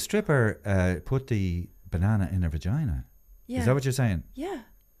 So the stripper put the banana in her vagina. Yeah. Is that what you're saying? Yeah.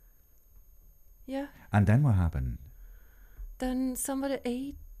 Yeah. And then what happened? Then somebody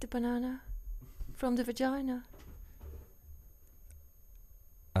ate the banana from the vagina.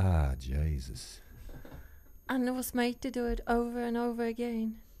 Ah, Jesus. And it was made to do it over and over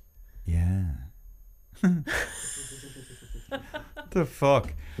again. Yeah. The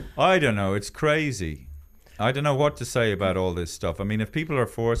fuck? I don't know. It's crazy. I don't know what to say about all this stuff. I mean, if people are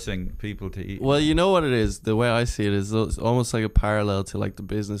forcing people to eat... Well, you know what it is? The way I see it is it's almost like a parallel to like the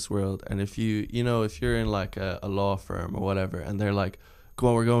business world. And if if you're in like a law firm or whatever, and they're like, come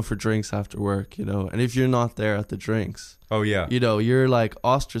on, we're going for drinks after work, and if you're not there at the drinks... Oh, yeah. You're like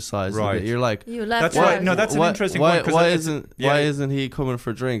ostracized. Right. You're like... You left that's right. No, that's an interesting point. Why isn't he coming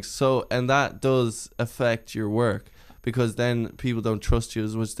for drinks? So, and that does affect your work. because then people don't trust you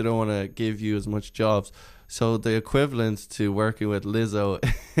as much. They don't want to give you as much jobs. So the equivalent to working with Lizzo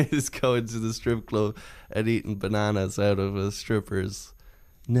is going to the strip club and eating bananas out of a stripper's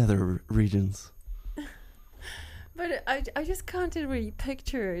nether regions. But I just can't really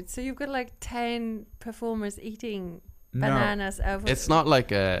picture it. So you've got like 10 performers eating bananas out of... It's not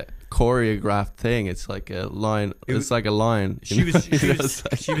like a choreographed thing. It's like a line. It's like a line. She was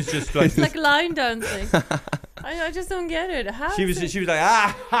just like... It's like line dancing. I just don't get it. How she was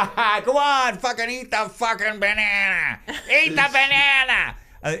like, go on, fucking eat the fucking banana. Eat the banana.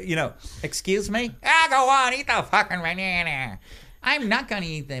 Excuse me? Go on, eat the fucking banana. I'm not going to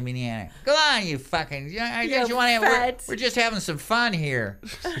eat the banana. Go on, you fucking... we're just having some fun here.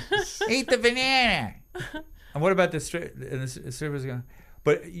 Eat the banana. And what about the strippers going...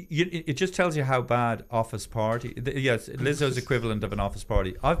 But it just tells you how bad office party... Yes, Lizzo's equivalent of an office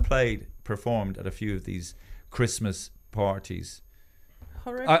party. I've performed at a few of these Christmas parties.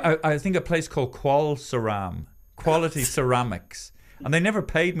 I think a place called Quality Ceramics. And they never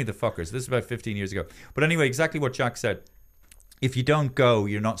paid me, the fuckers. This is about 15 years ago. But anyway, exactly what Jack said. If you don't go,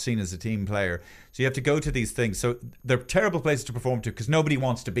 you're not seen as a team player. So you have to go to these things. So they're terrible places to perform to because nobody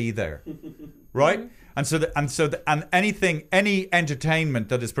wants to be there, right? And any entertainment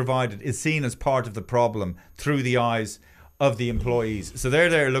that is provided is seen as part of the problem through the eyes of the employees. So they're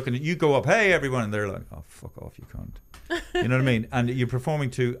there looking at you, go up, hey everyone, and they're like, oh fuck off, you cunt. You know what I mean? And you're performing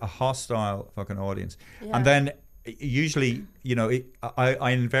to a hostile fucking audience, and then usually,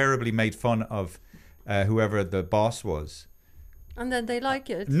 I invariably made fun of whoever the boss was. And then they like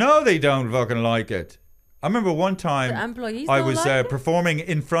it. No, they don't fucking like it. I remember one time I was performing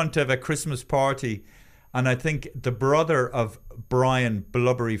in front of a Christmas party, and I think the brother of Brian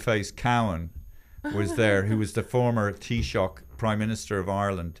Blubbery-Face Cowan was there, who was the former Taoiseach Prime Minister of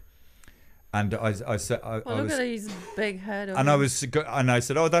Ireland. And I said, look at his big head. And I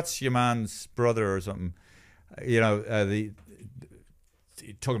said, oh, that's your man's brother or something.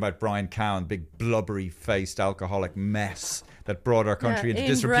 Talking about Brian Cowan, big blubbery-faced alcoholic mess that brought our country into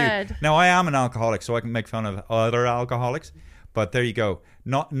disrepute. Now, I am an alcoholic, so I can make fun of other alcoholics, but there you go.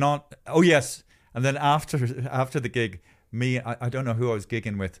 Not. Oh yes, and then after the gig, I don't know who I was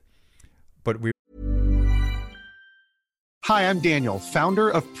gigging with, but we. Hi, I'm Daniel, founder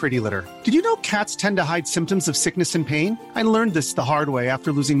of Pretty Litter. Did you know cats tend to hide symptoms of sickness and pain? I learned this the hard way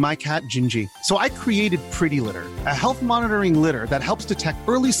after losing my cat, Gingy. So I created Pretty Litter, a health monitoring litter that helps detect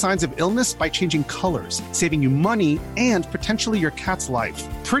early signs of illness by changing colors, saving you money and potentially your cat's life.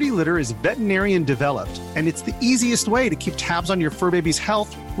 Pretty Litter is veterinarian developed, and it's the easiest way to keep tabs on your fur baby's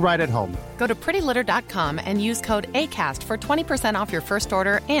health right at home. Go to prettylitter.com and use code ACAST for 20% off your first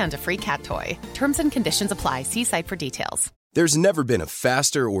order and a free cat toy. Terms and conditions apply. See site for details. There's never been a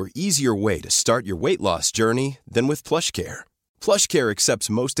faster or easier way to start your weight loss journey than with PlushCare. PlushCare accepts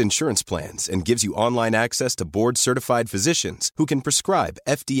most insurance plans and gives you online access to board-certified physicians who can prescribe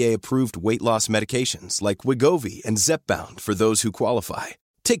FDA-approved weight loss medications like Wegovy and Zepbound for those who qualify.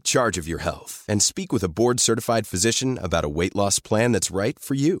 Take charge of your health and speak with a board-certified physician about a weight loss plan that's right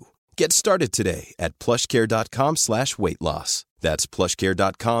for you. Get started today at plushcare.com/weight-loss. That's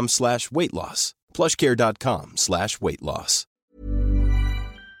plushcare.com/weight-loss. plushcare.com/weight-loss.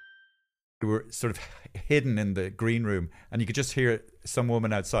 We were sort of hidden in the green room, and you could just hear some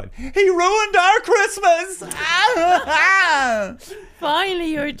woman outside. He ruined our Christmas!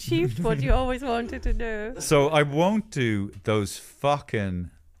 Finally, you achieved what you always wanted to do. So I won't do those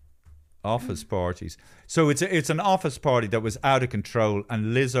fucking office parties. So it's an office party that was out of control,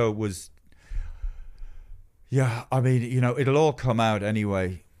 and Lizzo was... Yeah, I mean, it'll all come out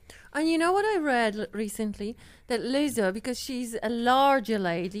anyway. And you know what I read recently? That Lizzo, because she's a larger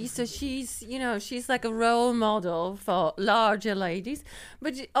lady, so she's like a role model for larger ladies.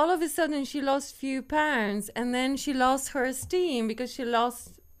 But all of a sudden she lost a few pounds, and then she lost her esteem because she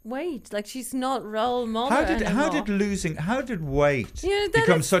lost weight. Like, she's not role model anymore. How did weight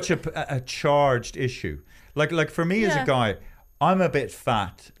become such a charged issue? Like for me as a guy, I'm a bit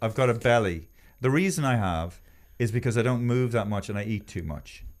fat. I've got a belly. The reason I have is because I don't move that much and I eat too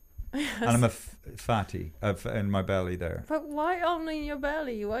much. Yes. And I'm a fatty in my belly there. But why only in your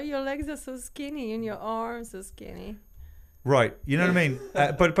belly? Why your legs are so skinny and your arms are skinny? Right, you know what I mean.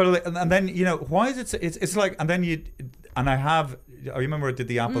 But and then why is it? It's like, and then I remember I did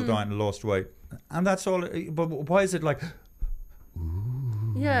the apple diet and lost weight, and that's all. But why is it like?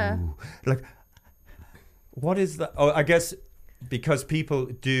 Yeah. Like, what is that? Oh, I guess because people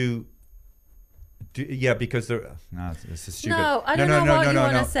do because they're... No, this is stupid. No, I don't know what you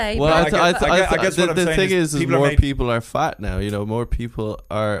want to say. Well, but I guess what I'm the saying thing is more people are fat now. You know, more people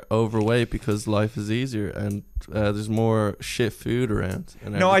are overweight because life is easier and there's more shit food around.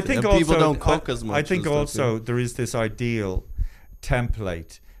 And no, I think also... people don't cook as much. I think also there is this ideal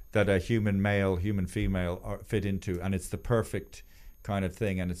template that a human male, human female fit into, and it's the perfect kind of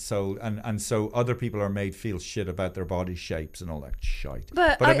thing, and it's so and so other people are made feel shit about their body shapes and all that shite.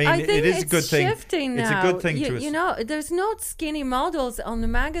 But I mean, I think it is a good thing. Shifting now. It's a good thing you know, there's not skinny models on the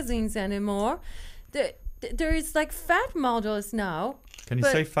magazines anymore. There is like fat models now. Can you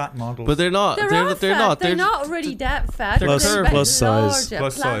say fat models? But they're not. They're not really that fat. Plus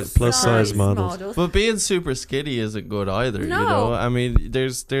size models. But being super skinny isn't good either. No. You know, I mean,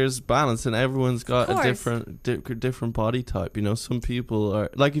 there's balance, and everyone's got a different body type. You know, some people are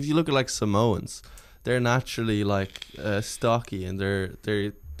like, if you look at like Samoans, they're naturally like stocky, and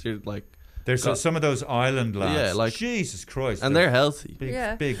they're like. There's some of those island lads. Yeah, like Jesus Christ, and they're healthy.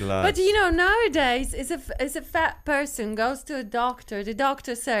 Big lads. But you know, nowadays, if a fat person goes to a doctor, the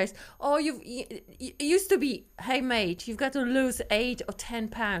doctor says, "Oh, it used to be, hey mate, you've got to lose 8 or 10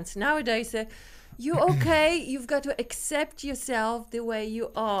 pounds." Nowadays, you okay? You've got to accept yourself the way you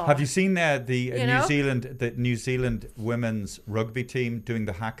are. Have you seen the New Zealand women's rugby team doing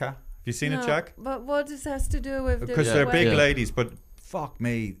the haka? Have you seen it, Jack? But what this has to do with because they're big ladies, but fuck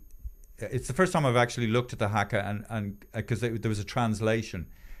me. It's the first time I've actually looked at the haka and because there was a translation.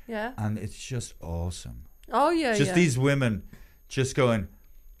 Yeah. And it's just awesome. Oh, yeah, just these women just going...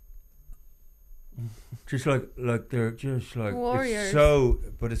 Just like they're just like... warriors.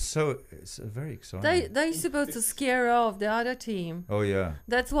 It's very exciting. They're supposed to scare off the other team. Oh, yeah.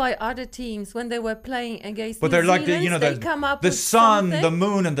 That's why other teams, when they were playing against New Zealand, they come up with sun, something. the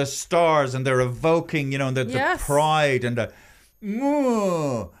moon and the stars, and they're evoking, the pride and the...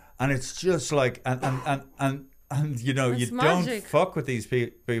 And it's just like, and you know, you don't fuck with these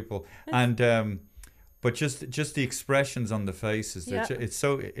people, and but just the expressions on the faces, it's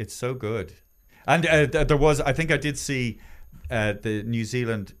so good. And there was, I think I did see the New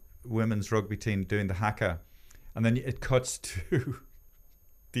Zealand women's rugby team doing the haka, and then it cuts to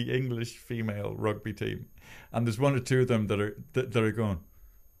the English female rugby team, and there's one or two of them that are going,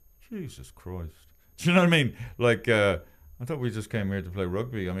 Jesus Christ, do you know what I mean? Like. I thought we just came here to play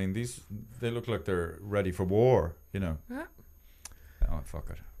rugby. I mean, they look like they're ready for war, you know. Yeah. Oh,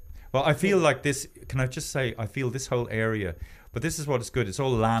 fuck it. Well, I feel like this, can I just say, I feel this whole area, but this is what is good. It's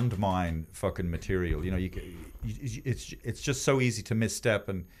all landmine fucking material. You know, it's just so easy to misstep.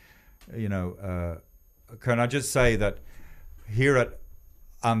 And, you know, can I just say that here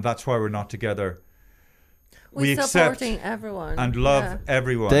and that's why we're not together. We accept everyone and love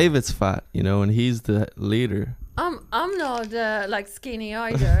everyone. David's fat, you know, and he's the leader. I'm not like skinny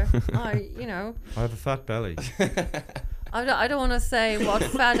either. I have a fat belly. I don't want to say what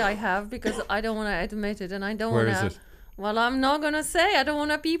fat I have because I don't want to admit it, and I don't want to. Where is it? Well, I'm not gonna say. I don't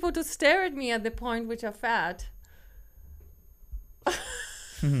want people to stare at me at the point which are fat.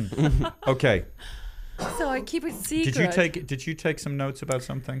 Okay. So I keep it secret. Did you take some notes about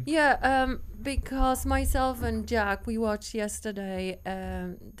something? Yeah, because myself and Jack, we watched yesterday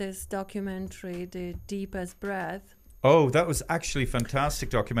this documentary, The Deepest Breath. Oh, that was actually a fantastic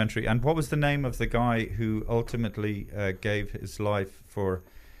documentary. And what was the name of the guy who ultimately gave his life for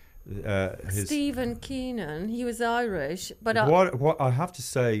Stephen Keenan. He was Irish, but what I have to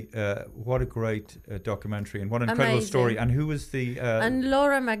say, what a great documentary and what an incredible story. And who was the and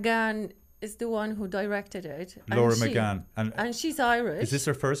Laura McGann is the one who directed it. Laura McGann. And she's Irish. Is this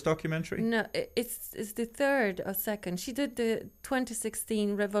her first documentary? No, it's the third or second. She did the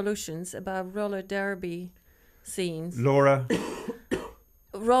 2016 Revolutions about roller derby scenes. Roller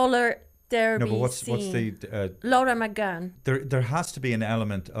derby. No, but what's the Laura McGann. There has to be an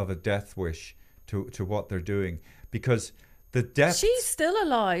element of a death wish to what they're doing, because the depth. She's still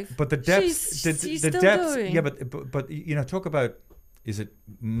alive. But the depth. She's the still depth. doing. Yeah, but you know, talk about. Is it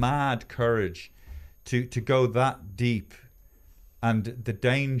mad courage to go that deep, and the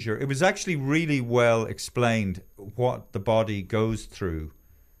danger? It was actually really well explained what the body goes through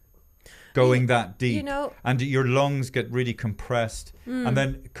going that deep. You know, and your lungs get really compressed and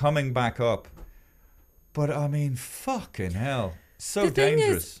then coming back up. But I mean, fucking hell. So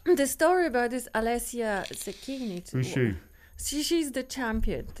dangerous. Thing is, the story about this Alessia Zecchini. Who's she? She's the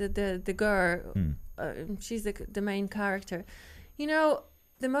champion, the girl. She's the main character. You know,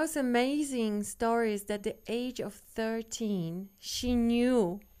 the most amazing story is that at the age of 13, she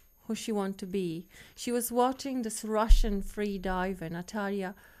knew who she wanted to be. She was watching this Russian free diver,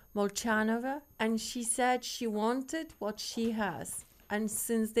 Natalia Molchanova, and she said she wanted what she has. And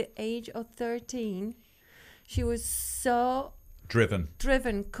since the age of 13, she was so driven,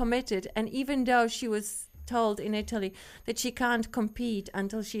 committed. And even though she was told in Italy that she can't compete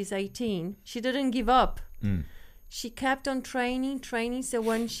until she's 18, she didn't give up. She kept on training. So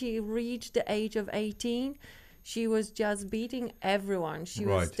when she reached the age of 18, she was just beating everyone. She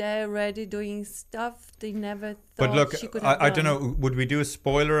was there ready, doing stuff they never thought she could have done. I don't know, would we do a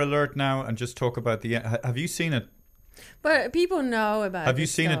spoiler alert now and just talk about the... Have you seen it? But people know about it. Have you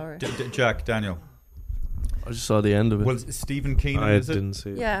seen it, Jack, Daniel? I just saw the end of it. Well, Stephen Keenan, I didn't see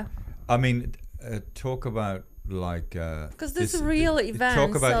it. Yeah. I mean, talk about like... Because this is a real event,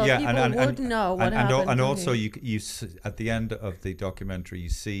 talk about, so people would know what happened. And also, you at the end of the documentary, you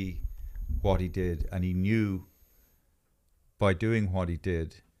see what he did, and he knew by doing what he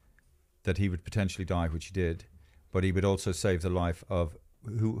did that he would potentially die, which he did, but he would also save the life of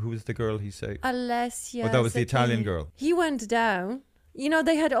who was the girl he saved? Alessia. Oh, that was the Italian girl. He went down. You know,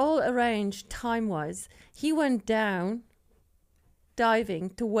 they had all arranged time-wise. He went down diving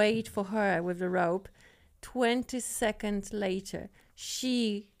to wait for her with the rope. 20 seconds later,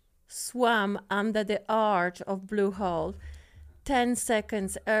 she swam under the arch of Blue Hole. 10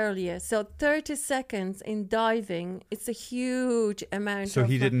 seconds earlier. So 30 seconds in diving, it's a huge amount. So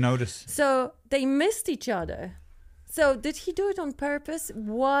he didn't notice. So they missed each other. So did he do it on purpose?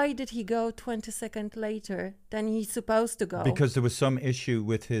 Why did he go 20 seconds later than he's supposed to go? Because there was some issue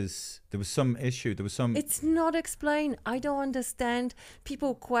with his... There was some... It's not explained. I don't understand.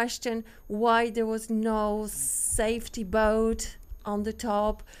 People question why there was no safety boat on the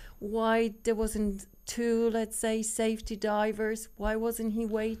top, why there wasn't 2, let's say, safety divers. Why wasn't he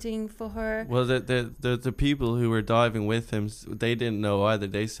waiting for her? Well, the people who were diving with him, they didn't know either.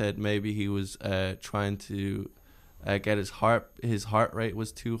 They said maybe he was trying to get his heart rate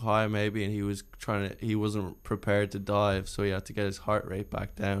was too high maybe, and he wasn't prepared to dive, so he had to get his heart rate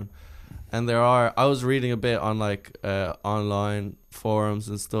back down. And I was reading a bit on like online forums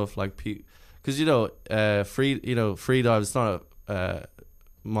and stuff, like because free dive is not a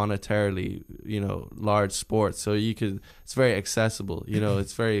monetarily large sport, so it's very accessible.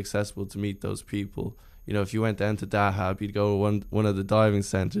 It's very accessible to meet those people. If you went down to Dahab, you'd go to one of the diving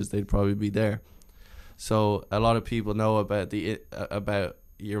centers, they'd probably be there. So a lot of people know about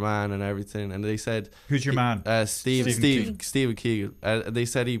your man and everything, and they said, who's your man? Stephen Keegan. They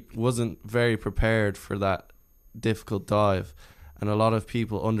said he wasn't very prepared for that difficult dive, and a lot of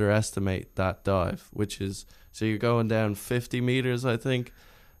people underestimate that dive, which is, so you're going down 50 meters, I think.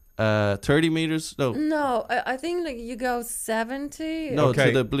 30 meters? No, I think like you go 70. No,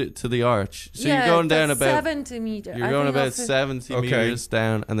 okay. to the arch. So yeah, you're going down about 70 meters. You're going about 70 meters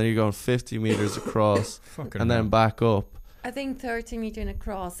down, and then you're going 50 meters across, and then back up. I think 30 meters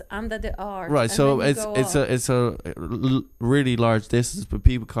across under the arch. Right, so it's a really large distance, but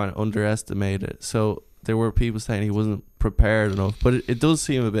people kind of underestimate it. So there were people saying he wasn't prepared enough, but it does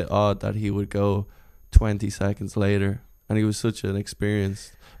seem a bit odd that he would go 20 seconds later, and he was such an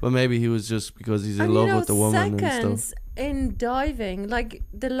experienced. But maybe he was just because he's in love with the woman and stuff. In diving, like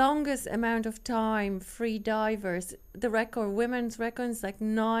the longest amount of time free divers, the women's record is like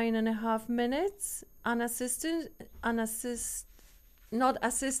 9.5 minutes, not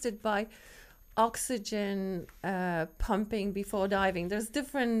assisted by oxygen pumping before diving. There's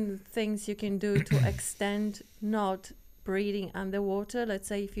different things you can do to extend not breathing underwater. Let's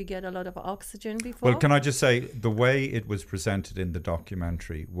say if you get a lot of oxygen before. Well, can I just say, the way it was presented in the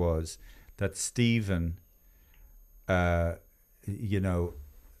documentary was that Stephen,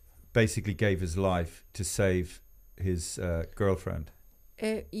 basically gave his life to save his girlfriend.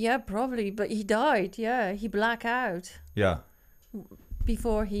 Yeah, probably, but he died. Yeah, he blacked out. Yeah.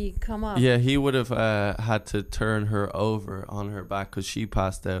 Before he come up. Yeah, he would have had to turn her over on her back because she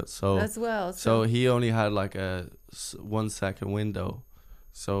passed out. So as well. So he only had like a 1 second window.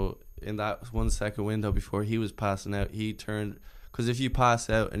 So in that 1 second window before he was passing out, he turned, because if you pass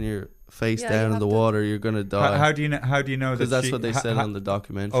out and you're face down in the water, you're gonna die. How do you know? Because that's what they said on the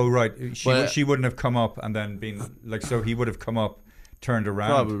documentary. Oh right, she wouldn't have come up and then been like, so he would have come up, turned around.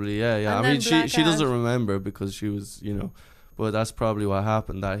 Probably, yeah. I mean, she doesn't remember because she was, but that's probably what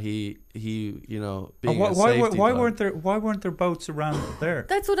happened. That he being why weren't there boats around there?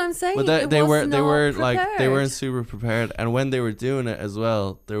 That's what I'm saying. But they weren't super prepared, and when they were doing it as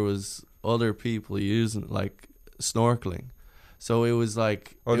well, there was other people using like snorkeling, so it was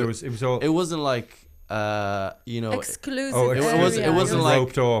like it wasn't like exclusive. It wasn't like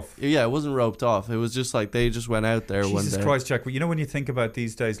roped off. Yeah, it wasn't roped off. It was just like they just went out there one day. Jesus Christ, Jack! Well, when you think about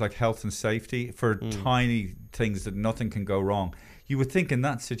these days, like health and safety for tiny things that nothing can go wrong, you would think in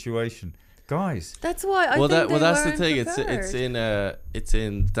that situation guys. That's why I think that's the thing. prepared. It's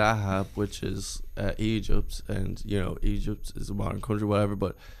in Dahab, which is Egypt, and Egypt is a modern country, whatever.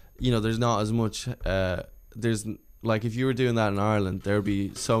 But there's not as much. There's like if you were doing that in Ireland, there'd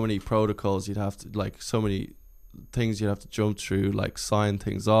be so many protocols you'd have to so many things you'd have to jump through, like sign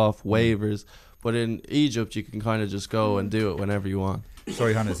things off, waivers. But in Egypt, you can kind of just go and do it whenever you want.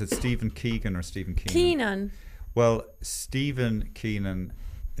 Sorry, Hannah, is it Stephen Keegan or Stephen Keenan? Keenan. Well, Stephen Keenan,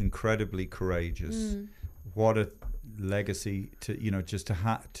 incredibly courageous. What a legacy to just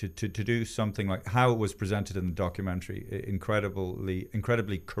to do something like how it was presented in the documentary.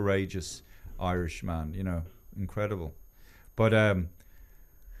 Incredibly courageous Irish man. Incredible. But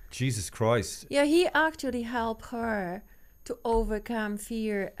Jesus Christ. Yeah, he actually helped her to overcome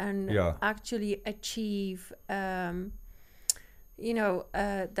fear and actually achieve, that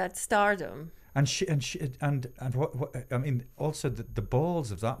stardom. And what I mean, also the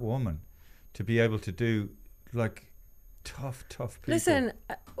balls of that woman to be able to do like tough people. Listen,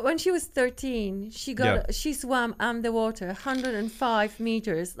 when she was 13, she swam underwater 105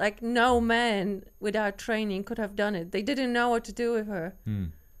 meters. Like no man without training could have done it. They didn't know what to do with her.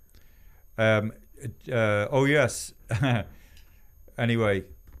 Oh yes. Anyway,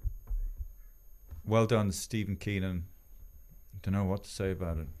 well done, Stephen Keenan. Don't know what to say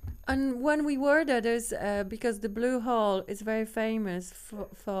about it. And when we were there, there's because the Blue Hole is very famous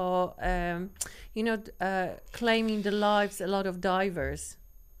for claiming the lives a lot of divers.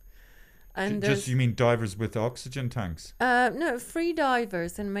 And you mean divers with oxygen tanks? No, free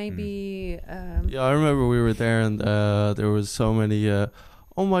divers and maybe. Yeah, I remember we were there and there was so many.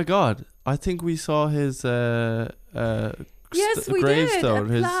 Oh my God! I think we saw his. Yes, we gravestone.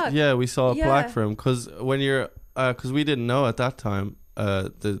 did. A plaque. Yeah, we saw a plaque for him because when you're. Because we didn't know at that time,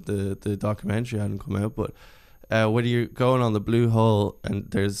 the documentary hadn't come out. But when you're going on the Blue Hole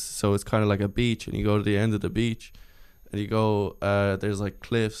and it's kind of like a beach, and you go to the end of the beach, and you go there's like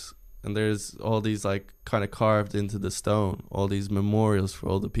cliffs, and there's all these like kind of carved into the stone, all these memorials for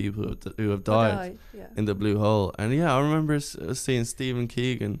all the people who have died in the Blue Hole. And I remember seeing Stephen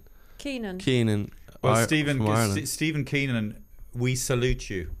Keenan. Well, Stephen Keenan, we salute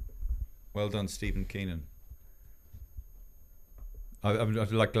you. Well done, Stephen Keenan. I'm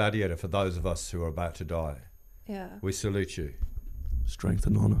like Gladiator for those of us who are about to die. Yeah. We salute you. Strength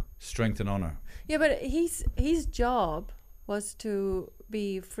and honor. Strength and honor. Yeah, but his job was to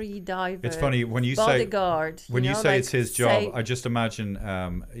be free diver. It's funny when you bodyguard. When you say it's his job, I just imagine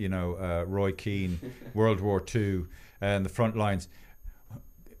Roy Keane, World War II, and the front lines.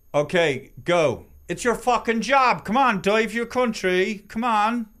 Okay, go. It's your fucking job. Come on, dive your country. Come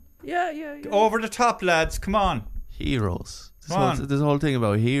on. Yeah. Over the top, lads. Come on. Heroes. This whole thing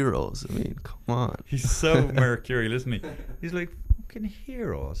about heroes. I mean, come on. He's so mercurial, isn't he? He's like, fucking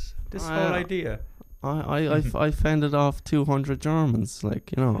heroes. This whole idea. I fended off 200 Germans.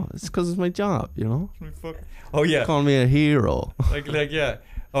 Like, it's because it's my job, Oh, yeah. Call me a hero. Like, yeah.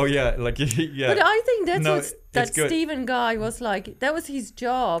 Oh, yeah. Like, yeah. But I think that Stephen guy was like, that was his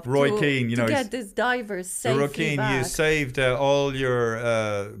job. Roy Keane, to get these divers safely Roy Keane, back. you saved all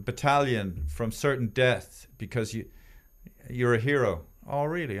your battalion from certain death because you're a hero. Oh,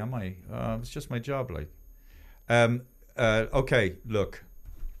 really? Am I? It's just my job, like. Okay, look.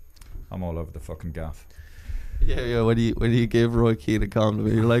 I'm all over the fucking gaff. Yeah. When you give Roy Keane a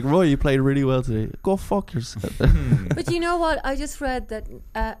compliment, you're like, Roy, you played really well today. Go fuck yourself. But you know what? I just read that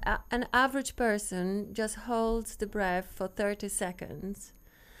an average person just holds the breath for 30 seconds.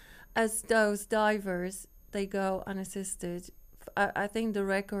 As those divers, they go unassisted. I think the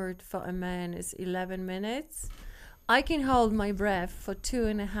record for a man is 11 minutes. I can hold my breath for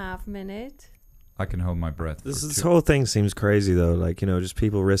 2.5 minutes. I can hold my breath. This whole thing seems crazy, though. Like, just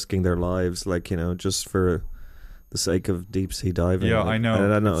people risking their lives, like, just for the sake of deep sea diving. Yeah, like, I know. I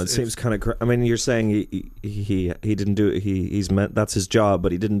don't know. It seems kind of. I mean, you're saying he didn't do it. He's meant that's his job,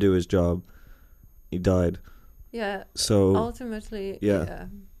 but he didn't do his job. He died. Yeah. So ultimately, yeah.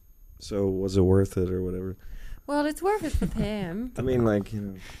 So was it worth it or whatever? Well, it's worth it with him. I mean, like,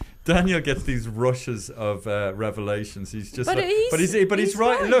 Daniel gets these rushes of revelations. He's just, but he's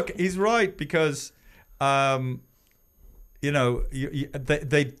right. Look, he's right because, they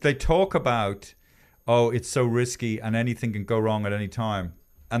talk about, it's so risky and anything can go wrong at any time,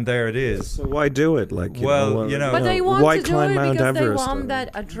 and there it is. So why do it? Like, but they want why to do climb it Mount because Everest, they want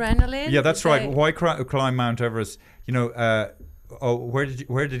that adrenaline. Yeah, that's right. Why climb Mount Everest? Where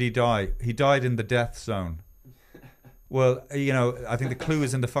did he die? He died in the death zone. Well, I think the clue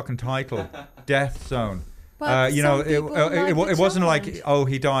is in the fucking title, Death Zone. But it wasn't like,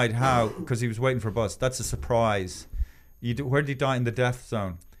 he died. How? Because he was waiting for a bus. That's a surprise. Where did he die in the death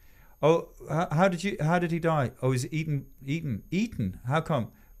zone? Oh, how did he die? Oh, he's eaten. How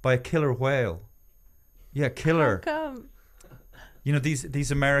come? By a killer whale. Yeah, killer. How come? You know,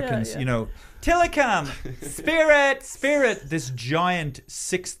 these Americans, you know, Tillicum, spirit, this giant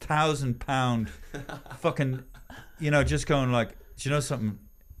 6,000 pound fucking, you know, just going like, do you know something?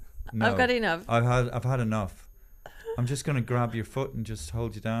 No, I've got enough. I've had enough. I'm just going to grab your foot and just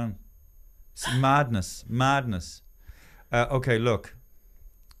hold you down. It's madness. Okay, look.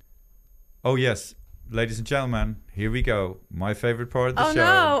 Oh, yes. Ladies and gentlemen, here we go. My favorite part of the show.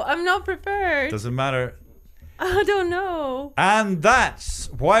 Oh, no. I'm not prepared. Doesn't matter. I don't know. And that's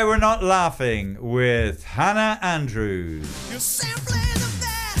why we're not laughing with Hannah Andrews. I'm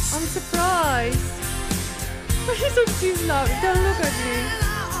surprised. Please don't choose love. Don't look at me.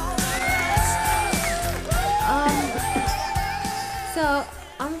 So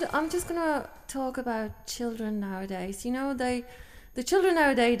I'm just gonna talk about children nowadays. You know, the children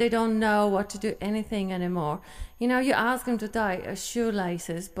nowadays, they don't know what to do anything anymore. You know, you ask them to tie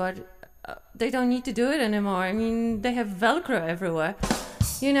shoelaces, but they don't need to do it anymore. I mean, they have Velcro everywhere.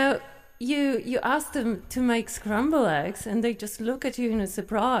 You know, you ask them to make scrambled eggs and they just look at you in a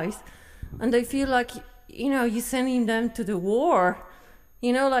surprise and they feel like, you know, you're sending them to the war.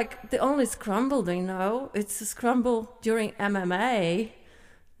 You know, like the only scramble they know, it's a scramble during MMA,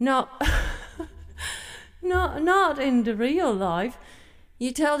 not in the real life.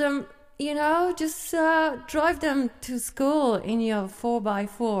 You tell them, you know, just drive them to school in your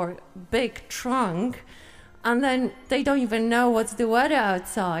 4x4 big trunk, and then they don't even know what's the weather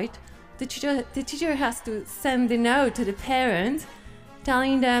outside. The teacher has to send the note to the parents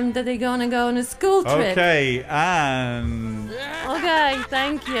telling them that they're gonna go on a school trip. Okay, and okay,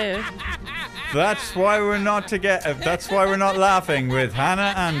 thank you. That's why we're not together. That's why we're not laughing with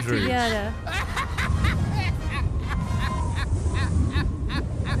Hannah Andrews. Together.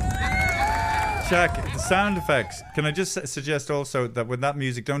 Check the sound effects. Can I just suggest also that with that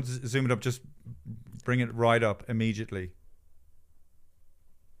music, don't zoom it up, just bring it right up immediately.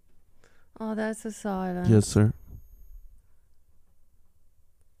 Oh, that's a silence. Yes, sir.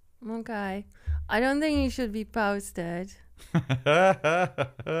 Okay. I don't think it should be posted.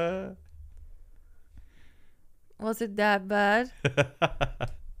 Was it that bad?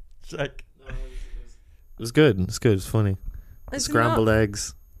 Check. It was good. It's good. It's funny. It's Scrambled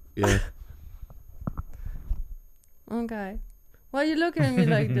eggs. Yeah. Okay. Why are you looking at me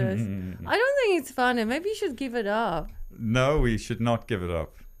like this? I don't think it's funny. Maybe you should give it up. No, we should not give it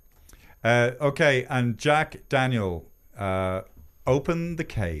up. Okay, and Jack Daniel, open the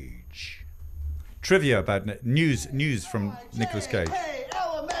cage. Trivia about news from Nicolas Cage.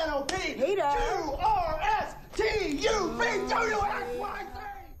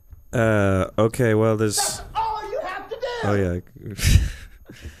 Okay, well, there's... That's all you have to do! Oh,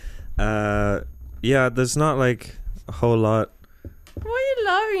 yeah. Yeah, there's not, like, a whole lot. Why are you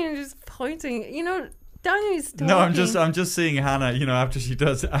laughing and just pointing? You know, Daniel's talking. No, I'm just seeing Hannah, you know, after she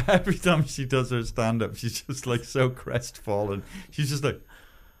does, every time she does her stand-up, she's just, like, so crestfallen. She's just like...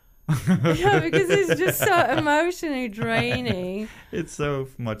 Yeah, because it's just so emotionally draining. It's so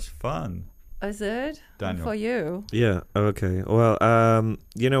much fun. Is it? Daniel. For you? Yeah, okay. Well,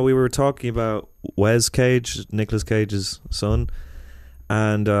 you know, we were talking about Wes Cage, Nicolas Cage's son,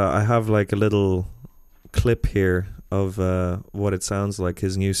 and I have like a little clip here of what it sounds like,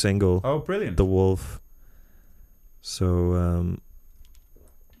 his new single. Oh, brilliant. The Wolf. So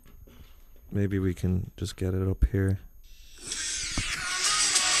maybe we can just get it up here.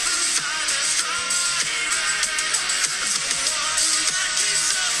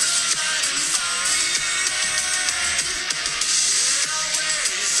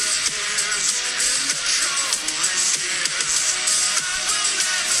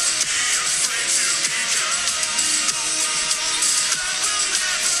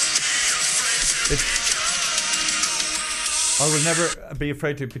 I will never be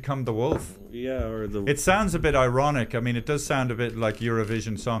afraid to become the wolf. Yeah, or the... It sounds a bit ironic. I mean, it does sound a bit like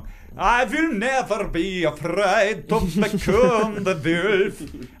Eurovision song. I will never be afraid to become the wolf.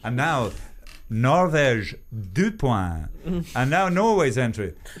 And now, Norvège, 2 points. And now Norway's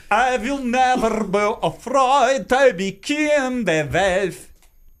entry. I will never be afraid to become the wolf.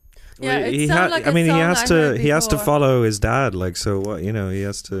 Yeah, it he sounds like a he song has I to heard he has to before. follow his dad, like, so what, you know, he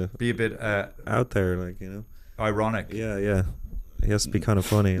has to be a bit out there, like, you know, ironic. Yeah, he has to be kind of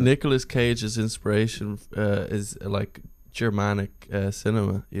funny. Nicolas Cage's inspiration is like Germanic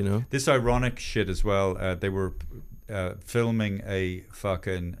cinema, you know. This ironic shit as well. They were filming a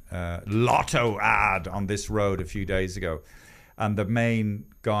fucking lotto ad on this road a few days ago, and the main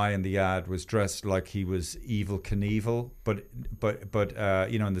guy in the ad was dressed like he was Evel Knievel, but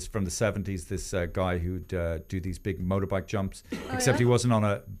from the 70s, this guy who'd do these big motorbike jumps, except he wasn't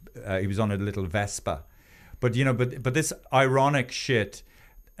on he was on a little Vespa, but this ironic shit,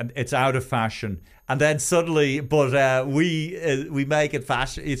 and it's out of fashion, and then suddenly, we make it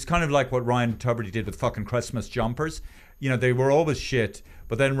fashion. It's kind of like what Ryan Tuberty did with fucking Christmas jumpers. They were always shit,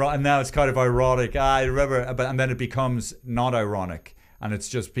 but then and now it's kind of ironic. I remember, and then it becomes not ironic, and it's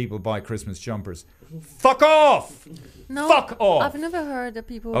just people buy Christmas jumpers. Fuck off! No, fuck off! I've never heard of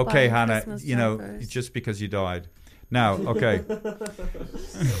people. Okay, buying Hannah, Christmas jumpers. just because you died. Now, okay.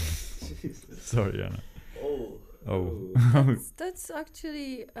 Sorry, Hannah. Oh. That's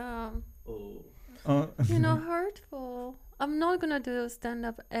actually hurtful. I'm not gonna do stand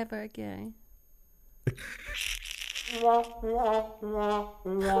up ever again.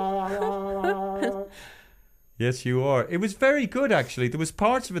 Yes, you are. It was very good, actually. There was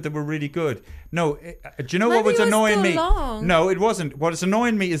parts of it that were really good. No, do you know what was annoying me? Long. No, it wasn't. What is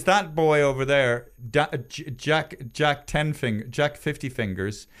annoying me is that boy over there, Jack 50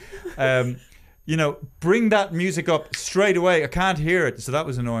 Fingers. Bring that music up straight away. I can't hear it, so that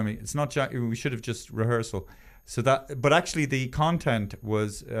was annoying me. It's not Jack. We should have just rehearsal. But actually the content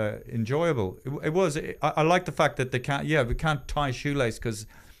was enjoyable. It was. I like the fact that we can't tie shoelace because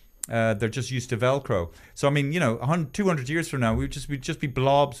they're just used to Velcro. So I mean, 200 years from now, we'd just be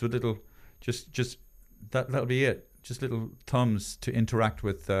blobs with little, that'll be it. Just little thumbs to interact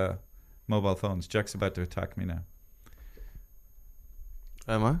with mobile phones. Jack's about to attack me now.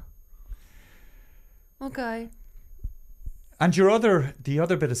 Am I? Okay. And the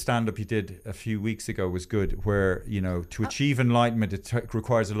other bit of stand-up you did a few weeks ago was good, where, to achieve enlightenment, it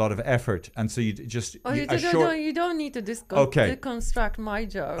requires a lot of effort. And so you just... you don't need to deconstruct my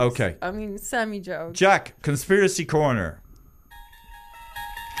jokes. Okay. I mean, semi-jokes. Jack, Conspiracy Corner.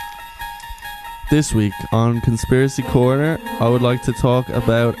 This week on Conspiracy Corner, I would like to talk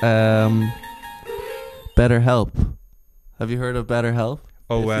about BetterHelp. Have you heard of BetterHelp?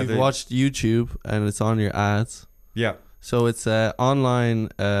 Oh, if you've watched YouTube and it's on your ads. Yeah. So it's online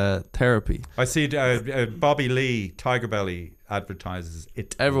therapy. I see Bobby Lee, Tiger Belly, advertises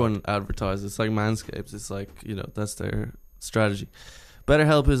it. Everyone advertises. It's like Manscaped. It's like, that's their strategy.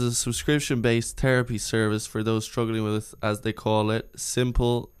 BetterHelp is a subscription-based therapy service for those struggling with, as they call it,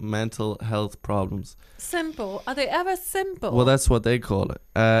 simple mental health problems. Simple? Are they ever simple? Well, that's what they call it.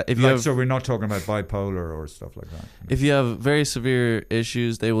 So we're not talking about bipolar or stuff like that. If you have very severe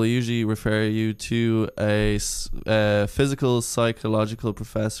issues, they will usually refer you to a physical, psychological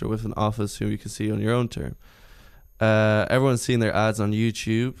professor with an office who you can see on your own term. Everyone's seen their ads on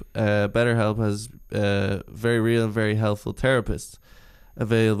YouTube. BetterHelp has very real and very helpful therapists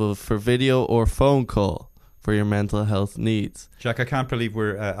available for video or phone call for your mental health needs. Jack, I can't believe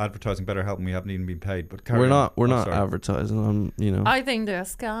we're advertising BetterHelp and we haven't even been paid. But we're not advertising. I think they're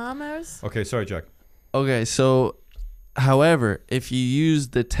scammers. Okay, sorry, Jack. Okay, so, however, if you use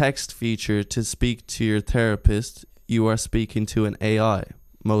the text feature to speak to your therapist, you are speaking to an AI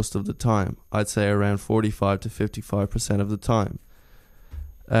most of the time. I'd say around 45 to 55% of the time.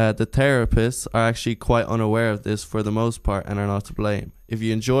 The therapists are actually quite unaware of this for the most part and are not to blame. If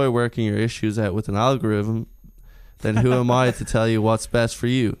you enjoy working your issues out with an algorithm, then who am I to tell you what's best for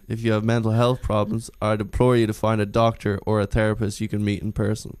you? If you have mental health problems, I'd implore you to find a doctor or a therapist you can meet in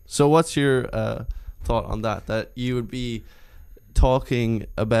person. So what's your thought on that? That you would be talking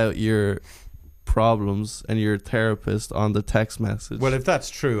about your problems and your therapist on the text message? Well, if that's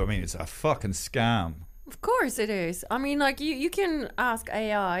true, I mean, it's a fucking scam. Of course it is. I mean, like, you can ask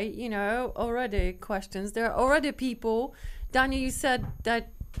AI, already questions. There are already people. Danny, you said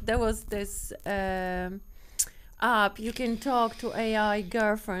that there was this app. You can talk to AI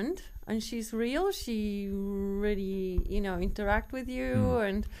girlfriend, and she's real. She really, interact with you,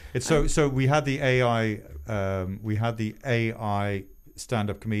 and it's so. We had the AI. We had the AI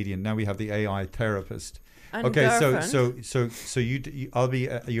stand-up comedian. Now we have the AI therapist. And okay, girlfriend. so I'll be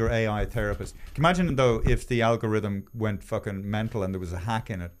your AI therapist. Imagine though if the algorithm went fucking mental and there was a hack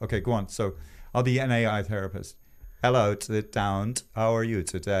in it. Okay, go on. So I'll be an AI therapist. Hello, sit down. How are you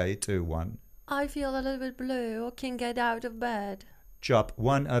today? 2, 1. I feel a little bit blue. I can't get out of bed. Chop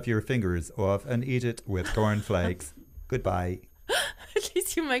one of your fingers off and eat it with cornflakes. Goodbye. At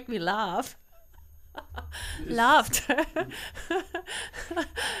least you make me laugh. Laughter.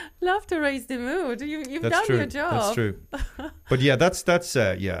 Laughter raise the mood. You've done your job. That's true. But yeah, that's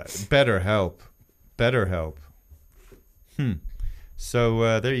BetterHelp.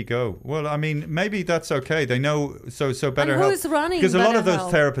 So there you go. Well, I mean, maybe that's okay. They know. So BetterHelp. Who's running? Because a lot of those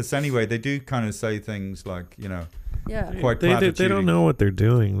BetterHelp? therapists, anyway, they do kind of say things like, Yeah. quite They platitudey. don't know what they're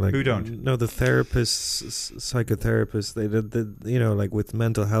doing. Like, Who don't? No, the therapists, psychotherapists. They like with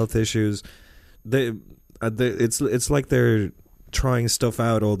mental health issues, it's like they're trying stuff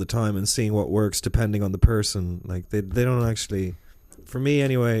out all the time and seeing what works depending on the person. Like they don't actually. For me,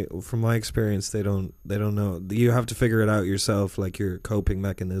 anyway, from my experience, they don't know. You have to figure it out yourself, like your coping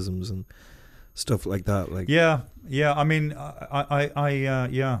mechanisms and stuff like that. Like Yeah. I mean,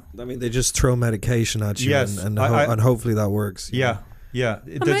 yeah. I mean, they just throw medication at you, Yes, and hopefully that works. you know? Yeah.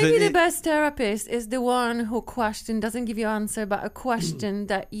 But maybe the best therapist is the one who doesn't give you answer, but a question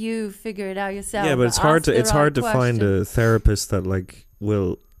that you figure it out yourself. Yeah, but it's hard to find a therapist that like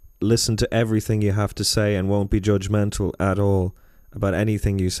will listen to everything you have to say and won't be judgmental at all about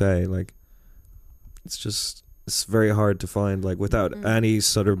anything you say. Like it's very hard to find, like, without any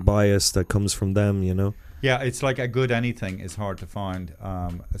sort of bias that comes from them, you know. Yeah, it's like a good anything is hard to find.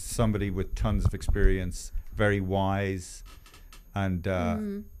 Somebody with tons of experience, very wise, and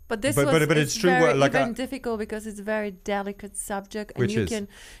but it's true. Very Like even difficult because it's a very delicate subject, and can,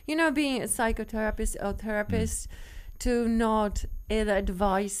 being a psychotherapist or therapist, to not either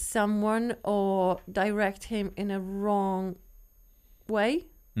advise someone or direct him in a wrong way.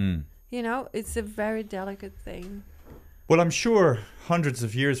 It's a very delicate thing. Well, I'm sure hundreds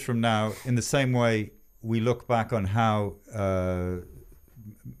of years from now, in the same way we look back on how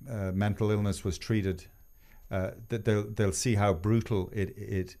mental illness was treated, that they'll see how brutal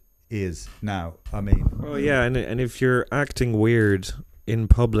it is now. I mean, oh yeah, and if you're acting weird in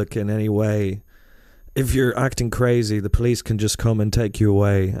public in any way, if you're acting crazy, the police can just come and take you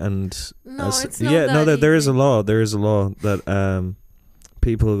away. And it's not there is a law. There is a law that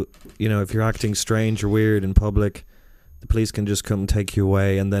people, if you're acting strange or weird in public, the police can just come and take you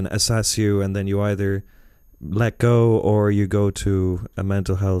away and then assess you, and then you either let go or you go to a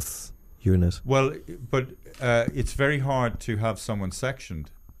mental health unit. Well, but it's very hard to have someone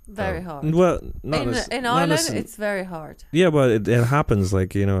sectioned. Very hard. Well, in Ireland, it's very hard. Yeah, but it happens.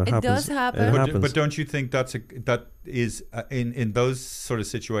 Like, it happens. Does happen. It happens. But don't you think that is in those sort of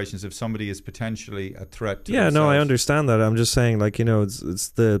situations, if somebody is potentially a threat to themselves? No, I understand that. I'm just saying, like, it's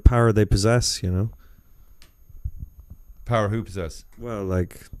the power they possess, Power who possess? Well,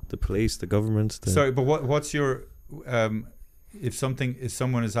 like the police, the government. Sorry, but what's your if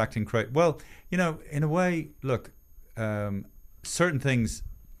someone is acting crazy? Well, in a way, look, certain things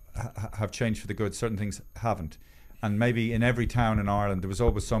have changed for the good, certain things haven't, and maybe in every town in Ireland there was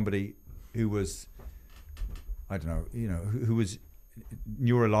always somebody who was, I don't know, who was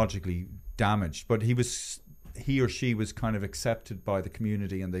neurologically damaged, but he or she was kind of accepted by the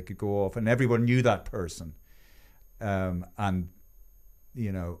community, and they could go off, and everyone knew that person. And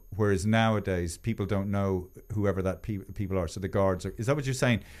whereas nowadays people don't know whoever that people are. So the guards is that what you're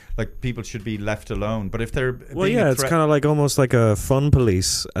saying? Like, people should be left alone. But if they're it's kind of like almost like a fun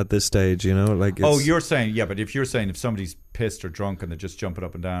police at this stage, like. You're saying but if somebody's pissed or drunk and they're just jumping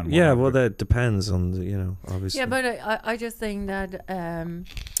up and down. Yeah, well, that depends on obviously. Yeah, but I just think that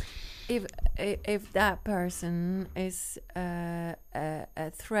if that person is a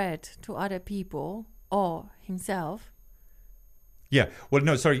threat to other people or himself. Yeah. Well,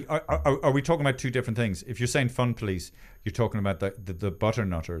 no, sorry. Are we talking about two different things? If you're saying fun police, you're talking about the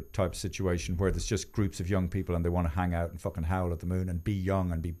butternutter type situation where there's just groups of young people and they want to hang out and fucking howl at the moon and be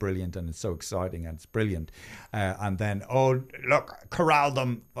young and be brilliant, and it's so exciting and it's brilliant. And then, look, corral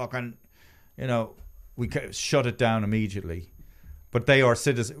them, fucking, we shut it down immediately. But they are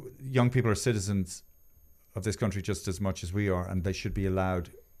citizens. Young people are citizens of this country just as much as we are, and they should be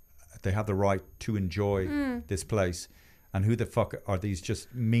allowed. They have the right to enjoy this place. And who the fuck are these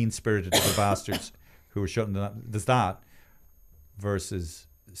just mean-spirited little bastards who are shutting down? There's that versus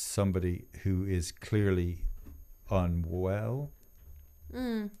somebody who is clearly unwell.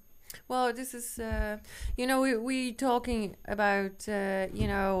 Well, this is, we talking about,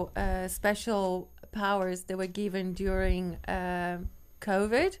 special powers that were given during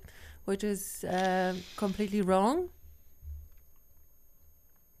COVID, which is completely wrong.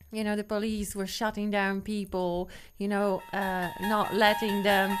 The police were shutting down people, not letting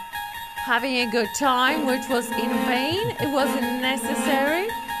them having a good time, which was in vain. It wasn't necessary.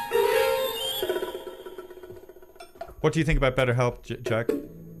 What do you think about BetterHelp, Jack?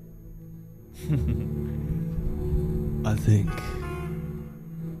 I think...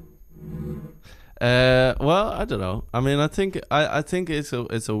 well, I don't know. I mean, I think it's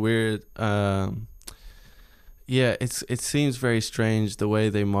a weird... Yeah, it seems very strange the way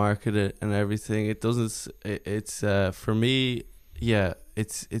they market it and everything. It doesn't. It's for me, yeah,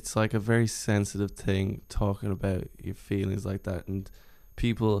 it's like a very sensitive thing talking about your feelings like that, and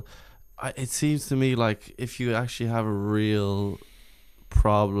people. It seems to me like if you actually have a real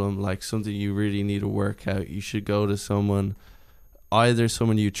problem, like something you really need to work out, you should go to someone, either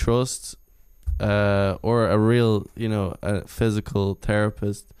someone you trust, or a real, a physical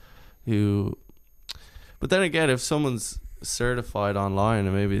therapist who. But then again, if someone's certified online,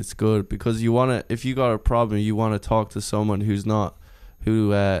 and maybe it's good, because if you got a problem, you want to talk to someone who's not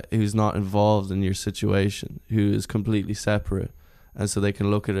involved in your situation, who is completely separate. And so they can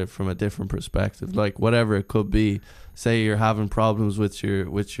look at it from a different perspective, like whatever it could be. Say you're having problems with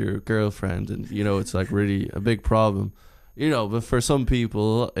your girlfriend, and it's like really a big problem, But for some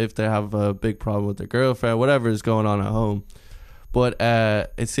people, if they have a big problem with their girlfriend, whatever is going on at home, but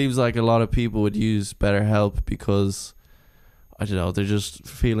it seems like a lot of people would use BetterHelp because, I don't know, they're just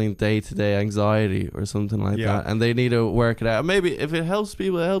feeling day-to-day anxiety or something like that, and they need to work it out. Maybe if it helps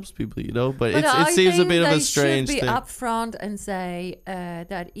people, it helps people, But it seems a bit of a strange thing. They should be upfront and say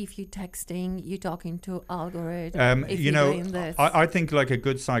that if you're texting, you're talking to algorithm. I think like a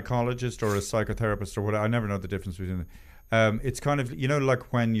good psychologist or a psychotherapist or whatever. I never know the difference between them. It's kind of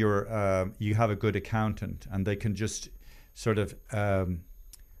like when you have a good accountant and they can just sort of.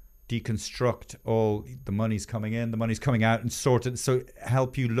 Deconstruct all the money's coming in, the money's coming out, and sort it, so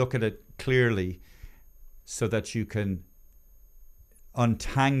help you look at it clearly so that you can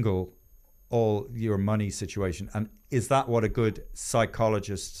untangle all your money situation. And is that what a good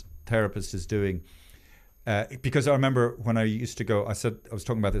psychologist, therapist is doing? Because I remember when I used to go, I was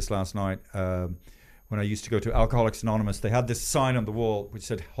talking about this last night, when I used to go to Alcoholics Anonymous, they had this sign on the wall which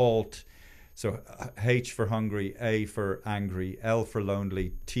said HALT. So H for hungry, A for angry, L for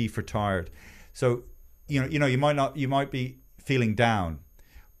lonely, T for tired. So you might be feeling down,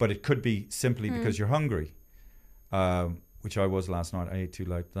 but it could be simply because you're hungry, which I was last night. I ate too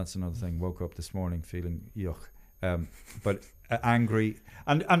late. That's another thing. Woke up this morning feeling yuck. But angry,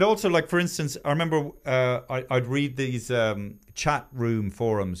 and also, like, for instance, I remember I'd read these chat room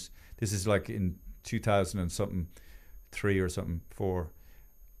forums. This is like in 2000 and something, 3 or something, 4.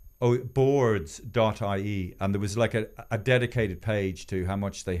 Boards.ie, and there was like a dedicated page to how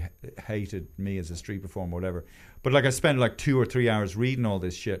much they hated me as a street performer or whatever. But like I spent like 2 or 3 hours reading all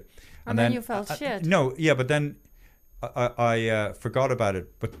this shit. And then you felt shit. No, yeah, but then I forgot about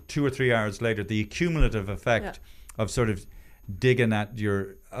it. But 2 or 3 hours later, the cumulative effect of sort of digging at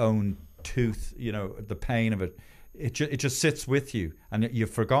your own tooth, the pain of it, it just sits with you and you've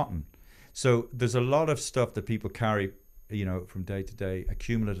forgotten. So there's a lot of stuff that people carry from day to day, a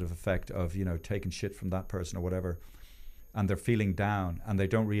cumulative effect of, taking shit from that person or whatever, and they're feeling down and they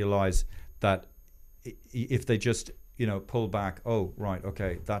don't realize that if they just, pull back, oh, right,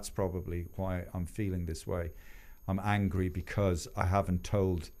 okay, that's probably why I'm feeling this way. I'm angry because I haven't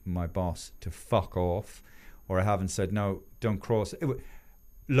told my boss to fuck off, or I haven't said, no, don't cross.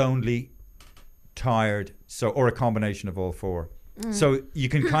 Lonely, tired, or a combination of all four. So you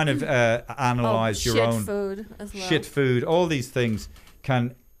can kind of analyze your own food as well. Shit food. All these things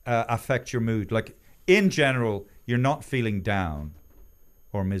can affect your mood. Like, in general, you're not feeling down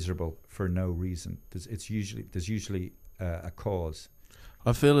or miserable for no reason. There's usually a cause.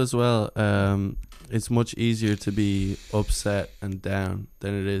 I feel as well, it's much easier to be upset and down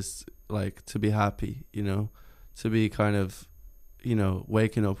than it is like to be happy. To be kind of,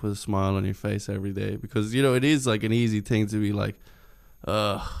 waking up with a smile on your face every day, because it is like an easy thing to be like,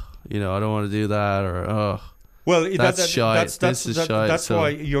 I don't want to do that, or well, that's shite. That's why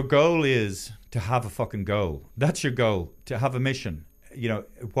your goal is to have a fucking goal. That's your goal, to have a mission.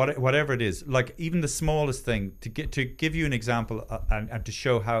 Whatever it is, like even the smallest thing, to give you an example and to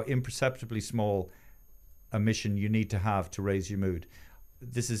show how imperceptibly small a mission you need to have to raise your mood.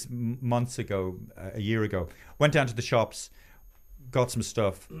 This is months ago, a year ago. Went down to the shops, got some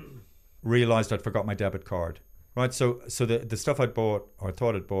stuff, realized I'd forgot my debit card. Right, so the stuff I'd bought, or I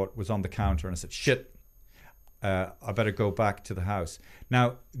thought I'd bought, was on the counter, and I said, shit, I better go back to the house.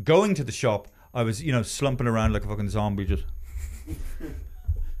 Now, going to the shop, I was, slumping around like a fucking zombie, just...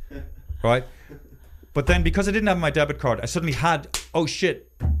 right? But then, because I didn't have my debit card, I suddenly had, oh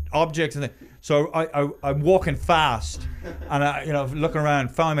shit, objects, and so I'm walking fast, and I, looking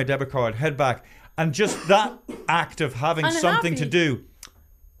around, found my debit card, head back, and just that act of having something to do,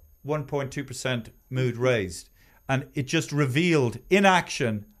 1.2% mood raised. And it just revealed in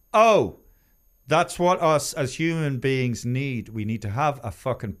action, oh, that's what us as human beings need. We need to have a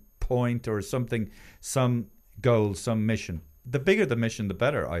fucking point or something, some goal, some mission. The bigger the mission, the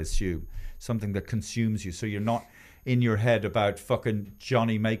better, I assume. Something that consumes you, so you're not in your head about fucking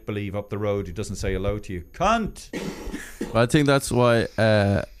Johnny Make-Believe up the road who doesn't say hello to you. Cunt! I think that's why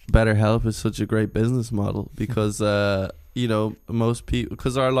BetterHelp is such a great business model, because you know, most people,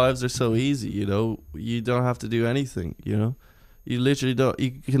 because our lives are so easy, you know, you don't have to do anything, you know, you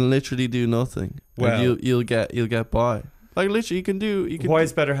can literally do nothing. Well, and you'll get by. Like literally, you can do. Why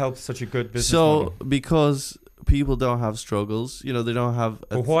is BetterHelp such a good business model? So because people don't have struggles, you know, they don't have.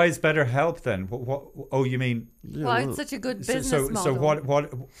 But why is BetterHelp then? What? Oh, you mean? Why it's such a good business model? So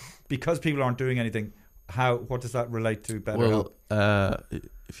what? Because people aren't doing anything. What does that relate to BetterHelp? Well,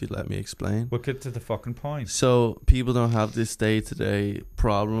 if you let me explain. We'll get to the fucking point. So people don't have this day-to-day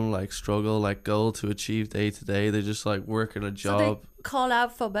problem, like struggle, like goal to achieve day-to-day. They just like work at a job. So they call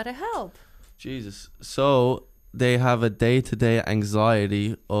out for BetterHelp. Jesus. So they have a day-to-day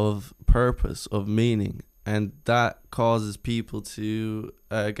anxiety of purpose, of meaning. And that causes people to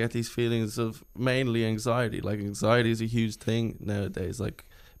get these feelings of mainly anxiety. Like anxiety is a huge thing nowadays. Like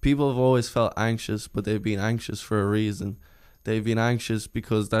people have always felt anxious, but they've been anxious for a reason. They've been anxious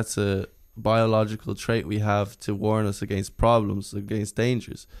because that's a biological trait we have to warn us against problems, against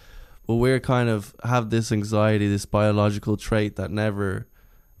dangers. But we're kind of have this anxiety, this biological trait that never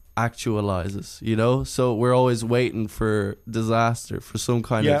actualizes, you know? So we're always waiting for disaster, for some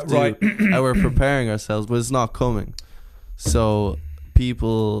kind of doom, right. And we're preparing ourselves, but it's not coming. So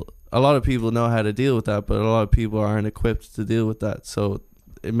a lot of people know how to deal with that, but a lot of people aren't equipped to deal with that. So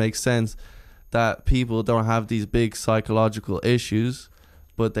it makes sense that people don't have these big psychological issues,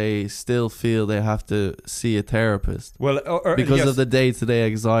 but they still feel they have to see a therapist. Well, because of the day-to-day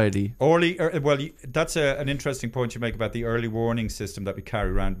anxiety. That's an interesting point you make about the early warning system that we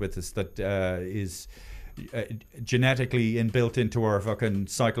carry around with us that is genetically inbuilt into our fucking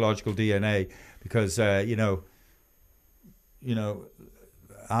psychological DNA. Because you know,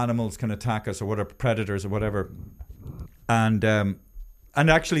 animals can attack us or whatever, predators or whatever, and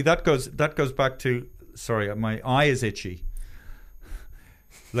actually that goes back to, sorry, my eye is itchy.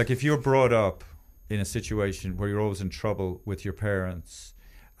 Like if you're brought up in a situation where you're always in trouble with your parents,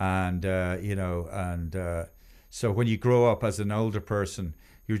 and so when you grow up as an older person,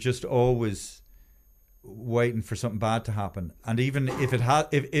 you're just always waiting for something bad to happen. And even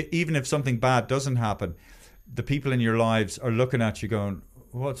if something bad doesn't happen, the people in your lives are looking at you going,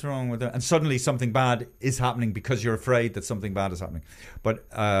 what's wrong with that? And suddenly something bad is happening because you're afraid that something bad is happening. But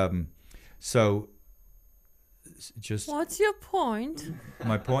so just... What's your point?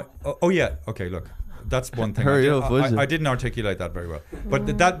 My point? Oh yeah. Okay, look. That's one thing. I didn't articulate that very well.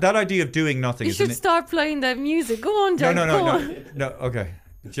 But that idea of doing nothing... You should start playing that music. Go on, Jack. No, okay.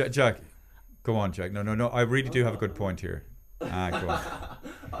 Jack. Go on, Jack. No. I really do have a good point here. Go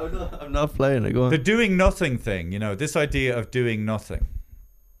on. I'm not playing it. Go on. The doing nothing thing, this idea of doing nothing.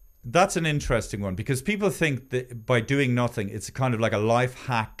 That's an interesting one, because people think that by doing nothing, it's kind of like a life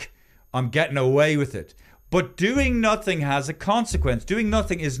hack. I'm getting away with it. But doing nothing has a consequence. Doing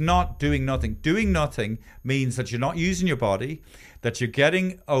nothing is not doing nothing. Doing nothing means that you're not using your body, that you're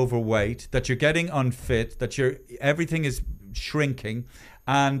getting overweight, that you're getting unfit, that everything is shrinking,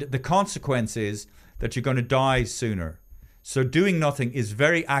 and the consequence is that you're going to die sooner. So doing nothing is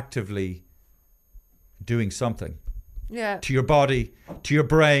very actively doing something. Yeah. To your body, to your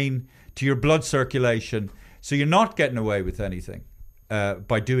brain, to your blood circulation. So you're not getting away with anything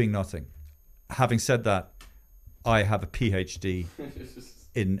by doing nothing. Having said that, I have a PhD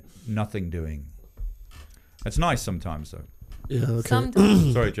in nothing doing. It's nice sometimes, though. Yeah, okay.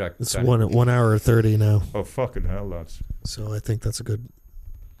 Sometimes. Sorry, Jack. It's 1 hour 30 now. Oh, fucking hell, lads. So I think that's a good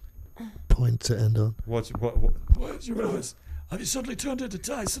point to end on. What did you realise? Have you suddenly turned into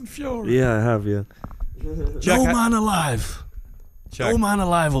Tyson Fury? Yeah, I have, yeah. Jack, no man alive. Jack. No man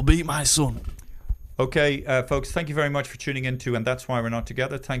alive will beat my son. Okay, folks, thank you very much for tuning in to And That's Why We're Not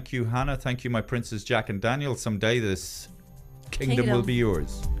Together. Thank you, Hannah. Thank you, my princes, Jack and Daniel. Someday this kingdom will be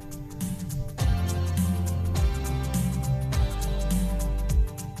yours.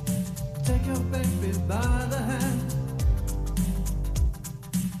 Take your baby by the hand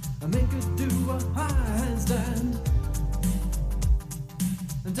and make her do a handstand.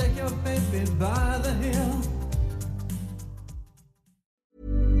 And take your baby by the heel.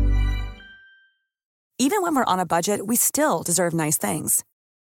 Even when we're on a budget, we still deserve nice things.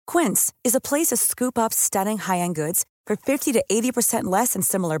 Quince is a place to scoop up stunning high-end goods for 50 to 80% less than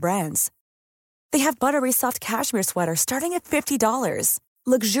similar brands. They have buttery soft cashmere sweaters starting at $50,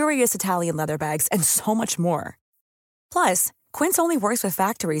 luxurious Italian leather bags, and so much more. Plus, Quince only works with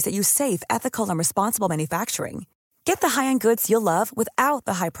factories that use safe, ethical, and responsible manufacturing. Get the high-end goods you'll love without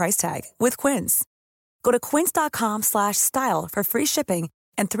the high price tag with Quince. Go to quince.com/style for free shipping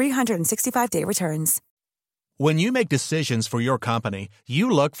and 365-day returns. When you make decisions for your company, you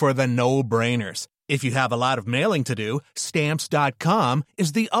look for the no-brainers. If you have a lot of mailing to do, Stamps.com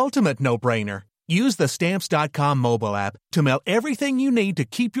is the ultimate no-brainer. Use the Stamps.com mobile app to mail everything you need to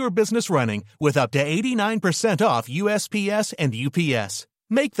keep your business running with up to 89% off USPS and UPS.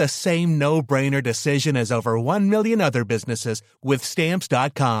 Make the same no-brainer decision as over 1 million other businesses with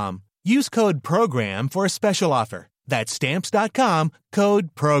Stamps.com. Use code PROGRAM for a special offer. That's Stamps.com,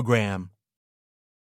 code PROGRAM.